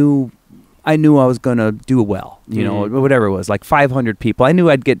I knew I was going to do well, whatever it was, like 500 people. I knew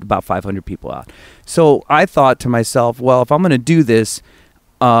I'd get about 500 people out. So I thought to myself, well, if I'm going to do this,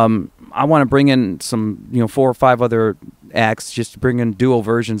 I want to bring in some, 4 or 5 other acts, just to bring in duo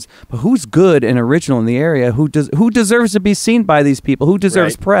versions. But who's good and original in the area? Who deserves to be seen by these people? Who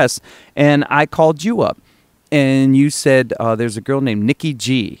deserves press? And I called you up, and you said there's a girl named Nikki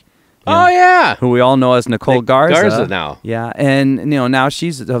G. Yeah, who we all know as Nicole Garza now. Yeah, and now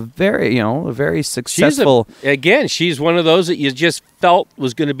she's a very successful. She's one of those that you just felt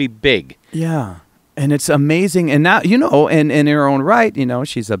was going to be big. Yeah. And it's amazing. And now, and in her own right,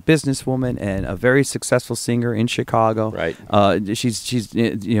 she's a businesswoman and a very successful singer in Chicago. Right. She's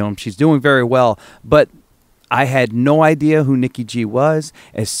doing very well. But I had no idea who Nikki G was.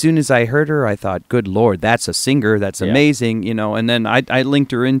 As soon as I heard her, I thought, good Lord, that's a singer. That's amazing, And then I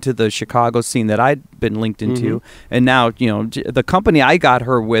linked her into the Chicago scene that I'd been linked into. Mm-hmm. And now, the company I got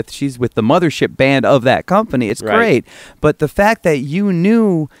her with, she's with the mothership band of that company. It's great. But the fact that you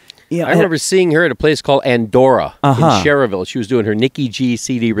knew... Yeah, I remember seeing her at a place called Andorra in Cherryville. She was doing her Nikki G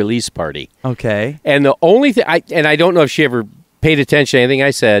CD release party. Okay. And the only thing, I don't know if she ever paid attention to anything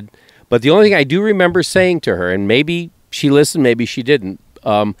I said, but the only thing I do remember saying to her, and maybe she listened, maybe she didn't,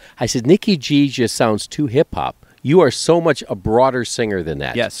 I said, Nikki G just sounds too hip-hop. You are so much a broader singer than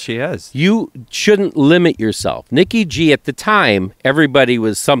that. Yes, she is. You shouldn't limit yourself. Nikki G, at the time, everybody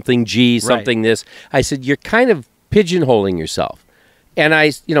was something G, something this. I said, you're kind of pigeonholing yourself. And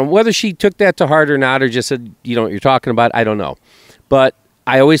I, whether she took that to heart or not, or just said, what you're talking about, I don't know. But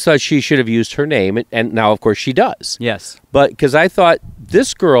I always thought she should have used her name, and now, of course, she does. Yes. But because I thought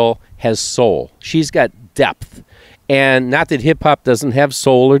this girl has soul. She's got depth. And not that hip-hop doesn't have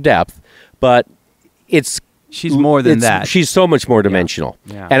soul or depth, but she's more than that. She's so much more dimensional.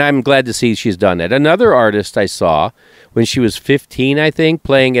 Yeah. And I'm glad to see she's done that. Another artist I saw when she was 15, I think,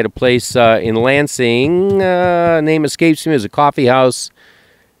 playing at a place in Lansing, name escapes me, it was a coffee house.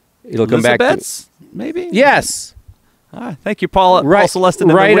 It'll come back to... maybe? Yes. Thank you, Paul. Paul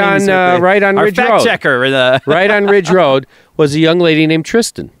Celestin. Right on Ridge Road. Fact checker. Right on Ridge Road was a young lady named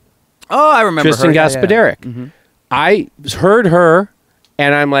Tristan. Oh, I remember Tristan her. Gospodarek. Yeah. Mm-hmm. I heard her,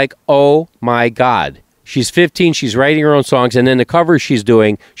 and I'm like, oh, my God. She's 15. She's writing her own songs, and then the covers she's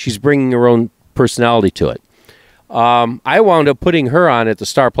doing, she's bringing her own personality to it. I wound up putting her on at the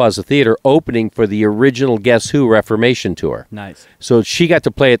Star Plaza Theater opening for the original Guess Who Reformation Tour. Nice. So she got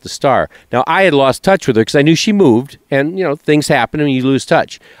to play at the Star. Now, I had lost touch with her because I knew she moved, and, things happen and you lose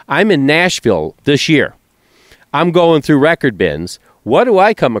touch. I'm in Nashville this year. I'm going through record bins. What do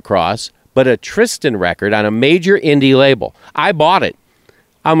I come across but a Tristan record on a major indie label? I bought it.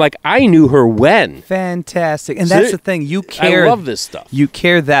 I'm like, I knew her when. Fantastic. And that's the thing. You care. I love this stuff. You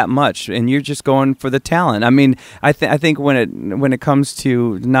care that much, and you're just going for the talent. I mean, I think when it comes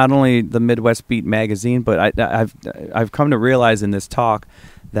to not only the Midwest Beat magazine, but I've come to realize in this talk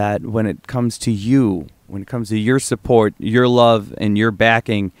that when it comes to you, when it comes to your support, your love, and your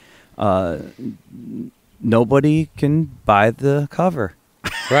backing, nobody can buy the cover.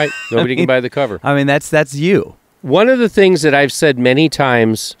 Right. Nobody can buy the cover. I mean, that's you. One of the things that I've said many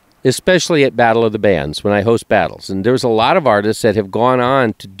times, especially at Battle of the Bands, when I host battles, and there's a lot of artists that have gone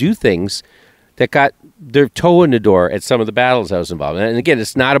on to do things that got their toe in the door at some of the battles I was involved in. And again,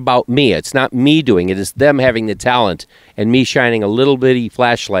 it's not about me. It's not me doing it. It's them having the talent and me shining a little bitty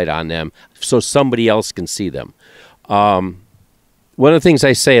flashlight on them so somebody else can see them. One of the things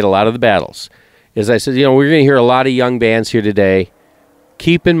I say at a lot of the battles is I said, we're going to hear a lot of young bands here today.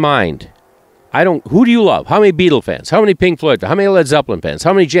 Keep in mind, who do you love? How many Beatle fans? How many Pink Floyd? How many Led Zeppelin fans?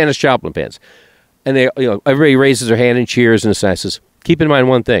 How many Janis Joplin fans? And they, everybody raises their hand and cheers and says, keep in mind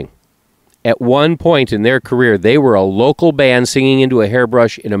one thing. At one point in their career, they were a local band singing into a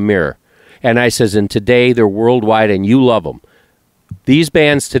hairbrush in a mirror. And I says, and today they're worldwide and you love them. These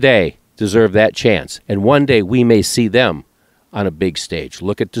bands today deserve that chance. And one day we may see them on a big stage.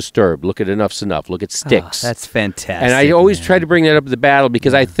 Look at Disturbed. Look at Enough's Enough. Look at Styx. Oh, that's fantastic. And I always try to bring that up at the battle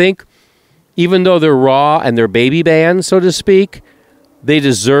because I think even though they're raw and they're baby bands, so to speak, they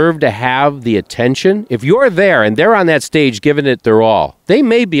deserve to have the attention. If you're there and they're on that stage giving it their all, they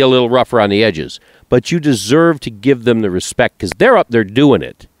may be a little rougher on the edges, but you deserve to give them the respect because they're up there doing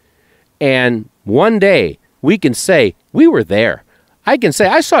it. And one day we can say, we were there. I can say,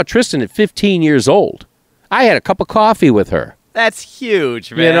 I saw Tristan at 15 years old. I had a cup of coffee with her. That's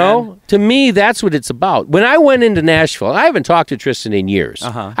huge, man. To me, that's what it's about. When I went into Nashville, I haven't talked to Tristan in years.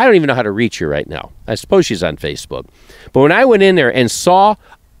 I don't even know how to reach her right now. I suppose she's on Facebook. But when I went in there and saw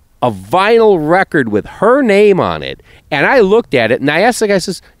a vinyl record with her name on it, and I looked at it, and I asked the guy, I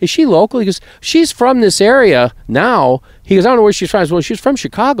says, is she local? He goes, she's from this area now. He goes, I don't know where she's from. I said, well, she's from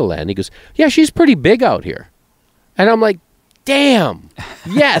Chicagoland. He goes, yeah, she's pretty big out here. And I'm like, damn,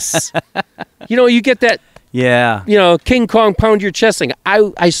 yes. You get that. Yeah. You know, King Kong Pound Your Chest thing.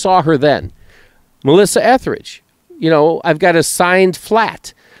 I saw her then. Melissa Etheridge. You know, I've got a signed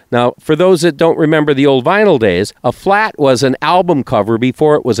flat. Now, for those that don't remember the old vinyl days, a flat was an album cover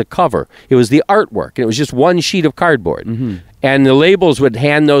before it was a cover. It was the artwork, and it was just one sheet of cardboard. Mm-hmm. And the labels would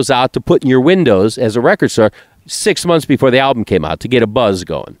hand those out to put in your windows as a record store 6 months before the album came out to get a buzz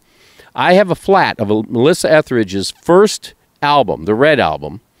going. I have a flat of Melissa Etheridge's first album, the Red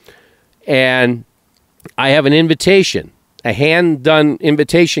Album, and I have an invitation, a hand-done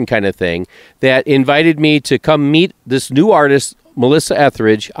invitation kind of thing, that invited me to come meet this new artist, Melissa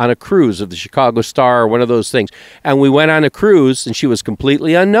Etheridge, on a cruise of the Chicago Star or one of those things. And we went on a cruise, and she was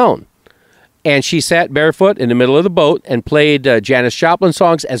completely unknown. And she sat barefoot in the middle of the boat and played Janis Joplin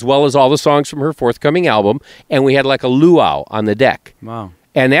songs as well as all the songs from her forthcoming album. And we had like a luau on the deck. Wow.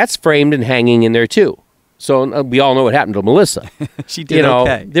 And that's framed and hanging in there, too. So we all know what happened to Melissa. She did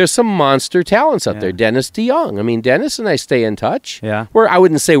okay. There's some monster talents out there. Dennis DeYoung. I mean, Dennis and I stay in touch. Yeah. I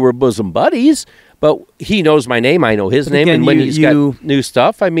wouldn't say we're bosom buddies, but he knows my name. I know his name. Again, and when he's got new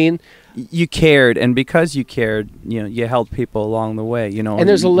stuff, I mean... You cared, and because you cared, you know, you helped people along the way, you know. And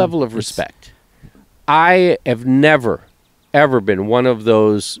there's a level of respect. I have never, ever been one of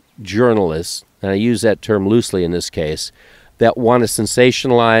those journalists, and I use that term loosely in this case, that want to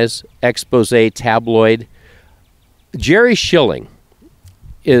sensationalize, expose, tabloid. Jerry Schilling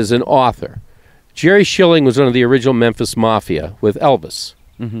is an author. Jerry Schilling was one of the original Memphis Mafia with Elvis.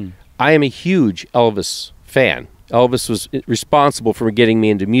 Mm-hmm. I am a huge Elvis fan. Elvis was responsible for getting me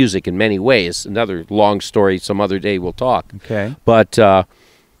into music in many ways. Another long story, some other day we'll talk. Okay. But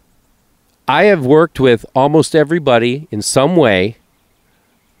I have worked with almost everybody in some way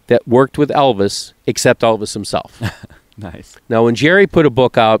that worked with Elvis, except Elvis himself. Nice. Now, when Jerry put a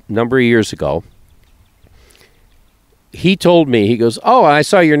book out a number of years ago, he told me, he goes, "Oh, I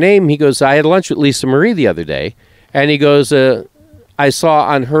saw your name." He goes, "I had lunch with Lisa Marie the other day." And he goes, "I saw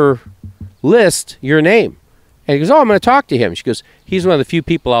on her list your name." And he goes, "Oh, I'm going to talk to him." She goes, "He's one of the few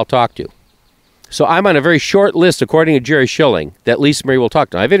people I'll talk to." So I'm on a very short list, according to Jerry Schilling, that Lisa Marie will talk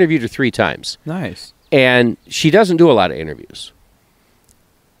to. I've interviewed her 3 times. Nice. And she doesn't do a lot of interviews.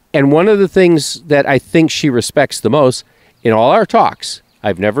 And one of the things that I think she respects the most in all our talks,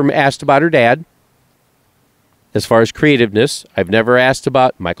 I've never asked about her dad. As far as creativeness, I've never asked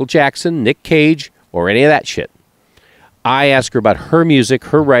about Michael Jackson, Nick Cage, or any of that shit. I ask her about her music,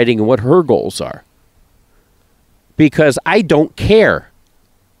 her writing, and what her goals are. Because I don't care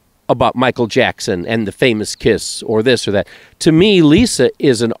about Michael Jackson and the famous kiss or this or that. To me, Lisa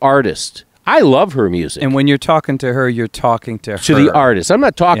is an artist. I love her music. And when you're talking to her, you're talking to her. To the artist. I'm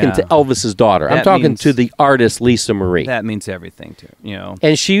not talking to Elvis's daughter. I'm talking to the artist, Lisa Marie. That means everything to her, you know.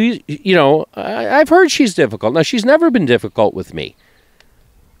 And she, you know, I've heard she's difficult. Now, she's never been difficult with me.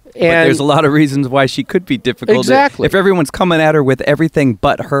 And but there's a lot of reasons why she could be difficult. Exactly. If everyone's coming at her with everything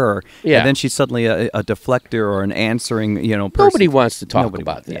but her, yeah. And then she's suddenly a deflector or an answering, you know, person. Nobody wants to talk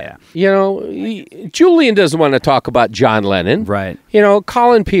about that. Yeah. You know, Julian doesn't want to talk about John Lennon. Right. You know,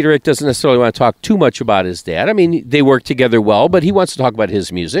 Colin Peterick doesn't necessarily want to talk too much about his dad. I mean, they work together well, but he wants to talk about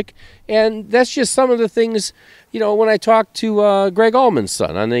his music. And that's just some of the things, you know, when I talked to Greg Allman's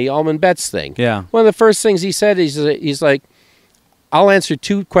son on the Allman Betts thing. Yeah. One of the first things he said, he's like, "I'll answer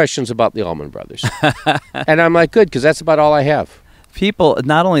 2 questions about the Allman Brothers." And I'm like, good, because that's about all I have. People,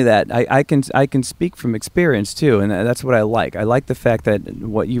 not only that, I can speak from experience too, and that's what I like. I like the fact that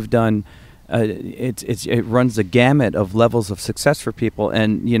what you've done, it runs the gamut of levels of success for people,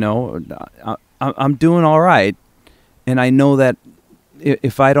 and you know, I'm doing all right, and I know that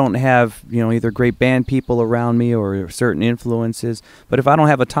if I don't have, you know, either great band people around me or certain influences, but if I don't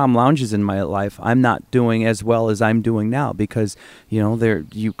have a Tom Lounges in my life, I'm not doing as well as I'm doing now because, you know,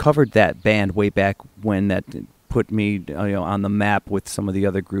 you covered that band way back when that put me, you know, on the map with some of the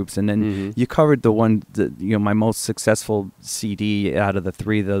other groups, and then you covered the one, you know, my most successful CD out of the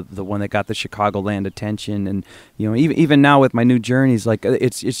 3, the one that got the Chicagoland attention, and you know, even now with my new journeys, like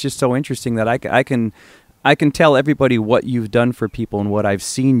it's just so interesting that I can tell everybody what you've done for people and what I've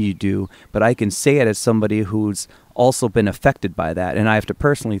seen you do, but I can say it as somebody who's also been affected by that, and I have to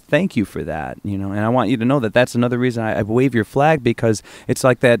personally thank you for that, you know. And I want you to know that that's another reason I wave your flag, because it's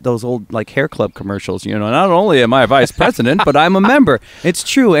like those old like hair club commercials, you know. Not only am I a vice president, but I'm a member. It's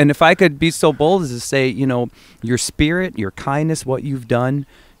true, and if I could be so bold as to say, you know, your spirit, your kindness, what you've done.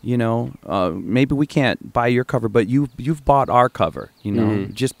 You know, maybe we can't buy your cover, but you've bought our cover, you know,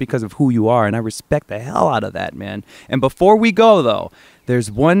 just because of who you are, and I respect the hell out of that, man. And before we go, though, there's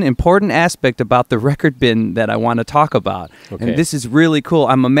one important aspect about the record bin that I want to talk about, and this is really cool.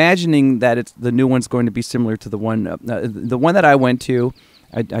 I'm imagining that the new one's going to be similar to the one that I went to,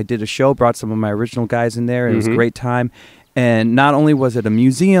 I did a show, brought some of my original guys in there. It was a great time. And not only was it a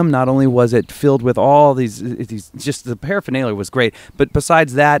museum, not only was it filled with all these, just the paraphernalia was great, but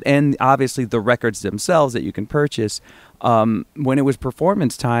besides that, and obviously the records themselves that you can purchase, when it was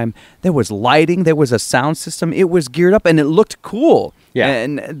performance time, there was lighting, there was a sound system, it was geared up, and it looked cool. Yeah.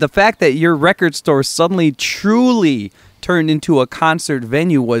 And the fact that your record store suddenly truly turned into a concert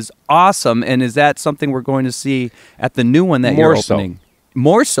venue was awesome. And is that something we're going to see at the new one that you're opening?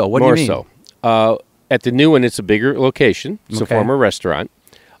 More so. What do you mean? More so. At the new one, it's a bigger location. It's a former restaurant.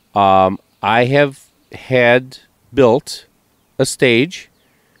 I have had built a stage.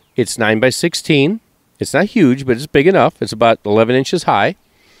 It's 9 by 16. It's not huge, but it's big enough. It's about 11 inches high.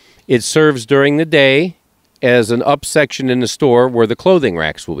 It serves during the day as an up section in the store where the clothing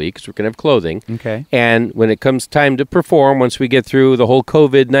racks will be, because we're going to have clothing. Okay. And when it comes time to perform, once we get through the whole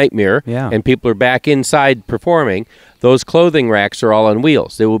COVID nightmare and people are back inside performing, those clothing racks are all on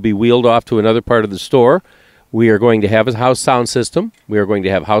wheels. They will be wheeled off to another part of the store. We are going to have a house sound system. We are going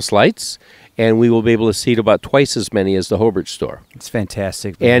to have house lights. And we will be able to seat about twice as many as the Hobart store. It's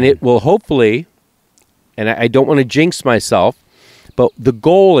fantastic. Man. And it will hopefully, and I don't want to jinx myself, but the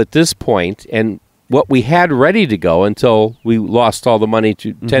goal at this point, and what we had ready to go until we lost all the money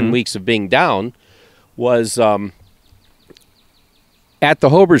to 10 weeks of being down, was at the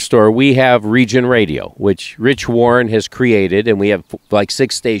Hobart store, we have Region Radio, which Rich Warren has created, and we have like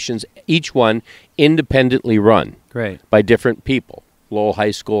 6 stations, each one independently run by different people. Lowell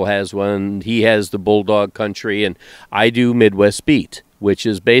High School has one. He has the Bulldog Country, and I do Midwest Beat, which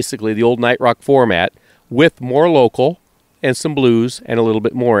is basically the old night rock format with more local and some blues and a little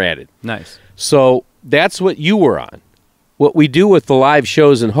bit more added. Nice. So that's what you were on. What we do with the live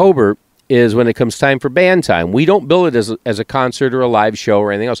shows in Hobart is when it comes time for band time, we don't bill it as a concert or a live show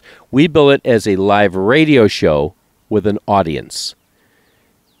or anything else. We bill it as a live radio show with an audience.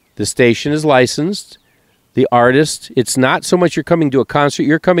 The station is licensed. The artist, it's not so much you're coming to a concert,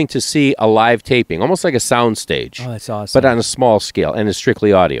 you're coming to see a live taping, almost like a sound stage. Oh, that's awesome. But on a small scale, and it's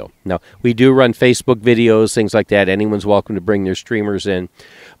strictly audio. Now, we do run Facebook videos, things like that. Anyone's welcome to bring their streamers in.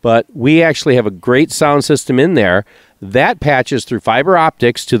 But we actually have a great sound system in there that patches through fiber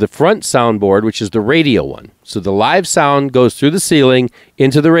optics to the front soundboard, which is the radio one. So the live sound goes through the ceiling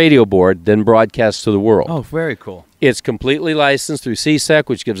into the radio board, then broadcasts to the world. Oh, very cool. It's completely licensed through CSEC,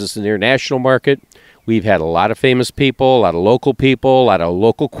 which gives us an international market. We've had a lot of famous people, a lot of local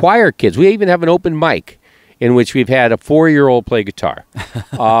choir kids. We even have an open mic in which we've had a 4-year-old play guitar.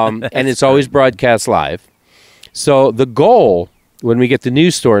 And it's always broadcast live. So the goal, when we get the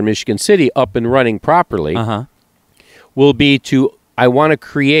new store in Michigan City up and running properly, will be I want to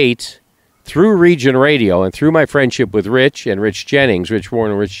create, through Region Radio and through my friendship with Rich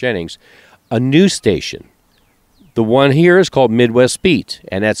Warren and Rich Jennings, a new station. The one here is called Midwest Beat,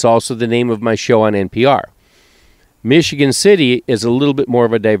 and that's also the name of my show on NPR. Michigan City is a little bit more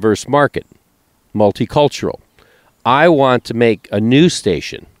of a diverse market, multicultural. I want to make a new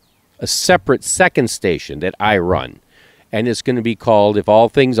station, a separate second station that I run, and it's going to be called, if all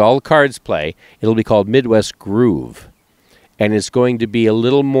the cards play, it'll be called Midwest Groove. And it's going to be a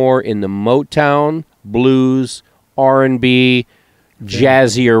little more in the Motown, blues, R&B,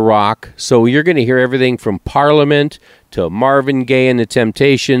 jazzier rock. So you're going to hear everything from Parliament to Marvin Gaye and the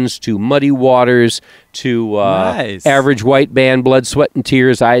Temptations to Muddy Waters to Average White Band, Blood, Sweat and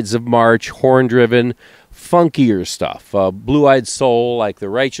Tears, Ides of March, Horn Driven, funkier stuff. Blue-Eyed Soul like the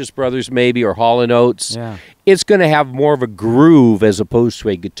Righteous Brothers maybe, or Hall & Oates. Yeah. It's going to have more of a groove as opposed to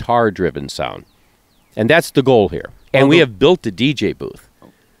a guitar-driven sound. And that's the goal here. And we have built a DJ booth.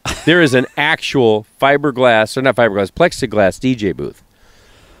 There is an actual plexiglass DJ booth.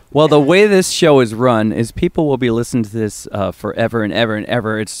 Well, the way this show is run is people will be listening to this forever and ever and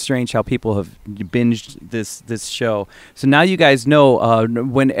ever. It's strange how people have binged this show. So now you guys know,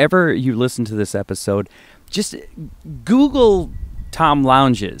 whenever you listen to this episode, just Google Tom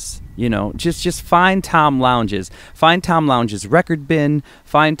Lounges. Just find Tom Lounges. Find Tom Lounges record bin.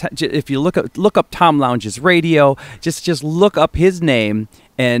 If you look up Tom Lounges radio, just look up his name.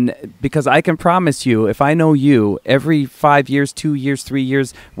 And because I can promise you, if I know you, every 5 years, 2 years, 3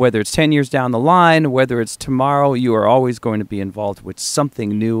 years, whether it's 10 years down the line, whether it's tomorrow, you are always going to be involved with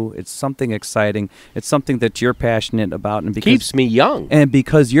something new. It's something exciting. It's something that you're passionate about. And because, keeps me young. And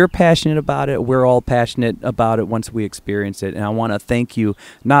because you're passionate about it, we're all passionate about it once we experience it. And I want to thank you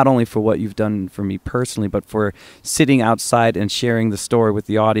not only for what you've done for me personally, but for sitting outside and sharing the story with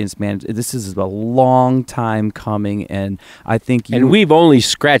the audience, man. This is a long time coming, and I think you... And we've only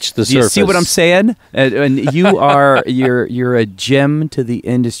scratched the Do you surface. see what I'm saying? And you're a gem to the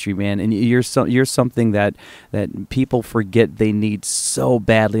industry, man. And you're something that people forget they need so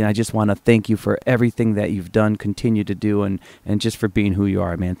badly. And I just want to thank you for everything that you've done, continue to do, and just for being who you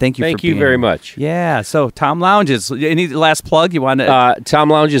are, man. Thank you. Thank you very much. Yeah. So Tom Lounges. Any last plug you want to?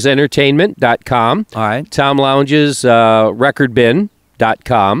 TomLoungesEntertainment.com. All right. Tom Lounges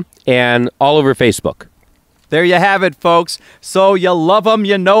recordbin.com and all over Facebook. There you have it, folks. So you love him,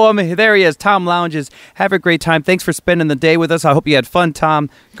 you know him. There he is, Tom Lounges. Have a great time. Thanks for spending the day with us. I hope you had fun, Tom.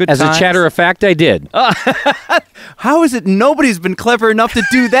 Good As times. a matter of fact, I did. How is it nobody's been clever enough to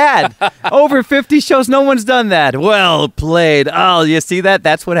do that? Over 50 shows, no one's done that. Well played. Oh, you see that?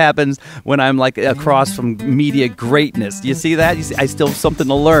 That's what happens when I'm like across from media greatness. You see that? I still have something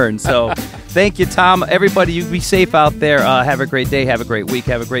to learn. So thank you, Tom. Everybody, you be safe out there. Have a great day. Have a great week.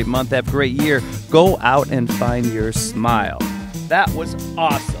 Have a great month. Have a great year. Go out and find your smile. That was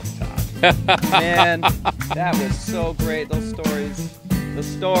awesome, Tom. Man, that was so great. Those stories. The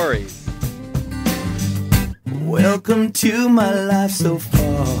stories. Welcome to my life so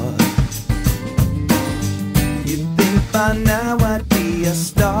far. You'd think by now I'd be a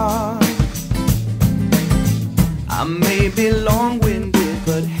star. I may be long-winded,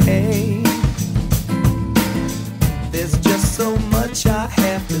 but hey, there's just so much I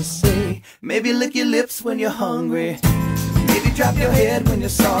have to say. Maybe lick your lips when you're hungry. Maybe drop your head when you're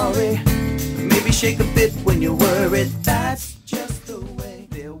sorry. Maybe shake a bit when you're worried. That's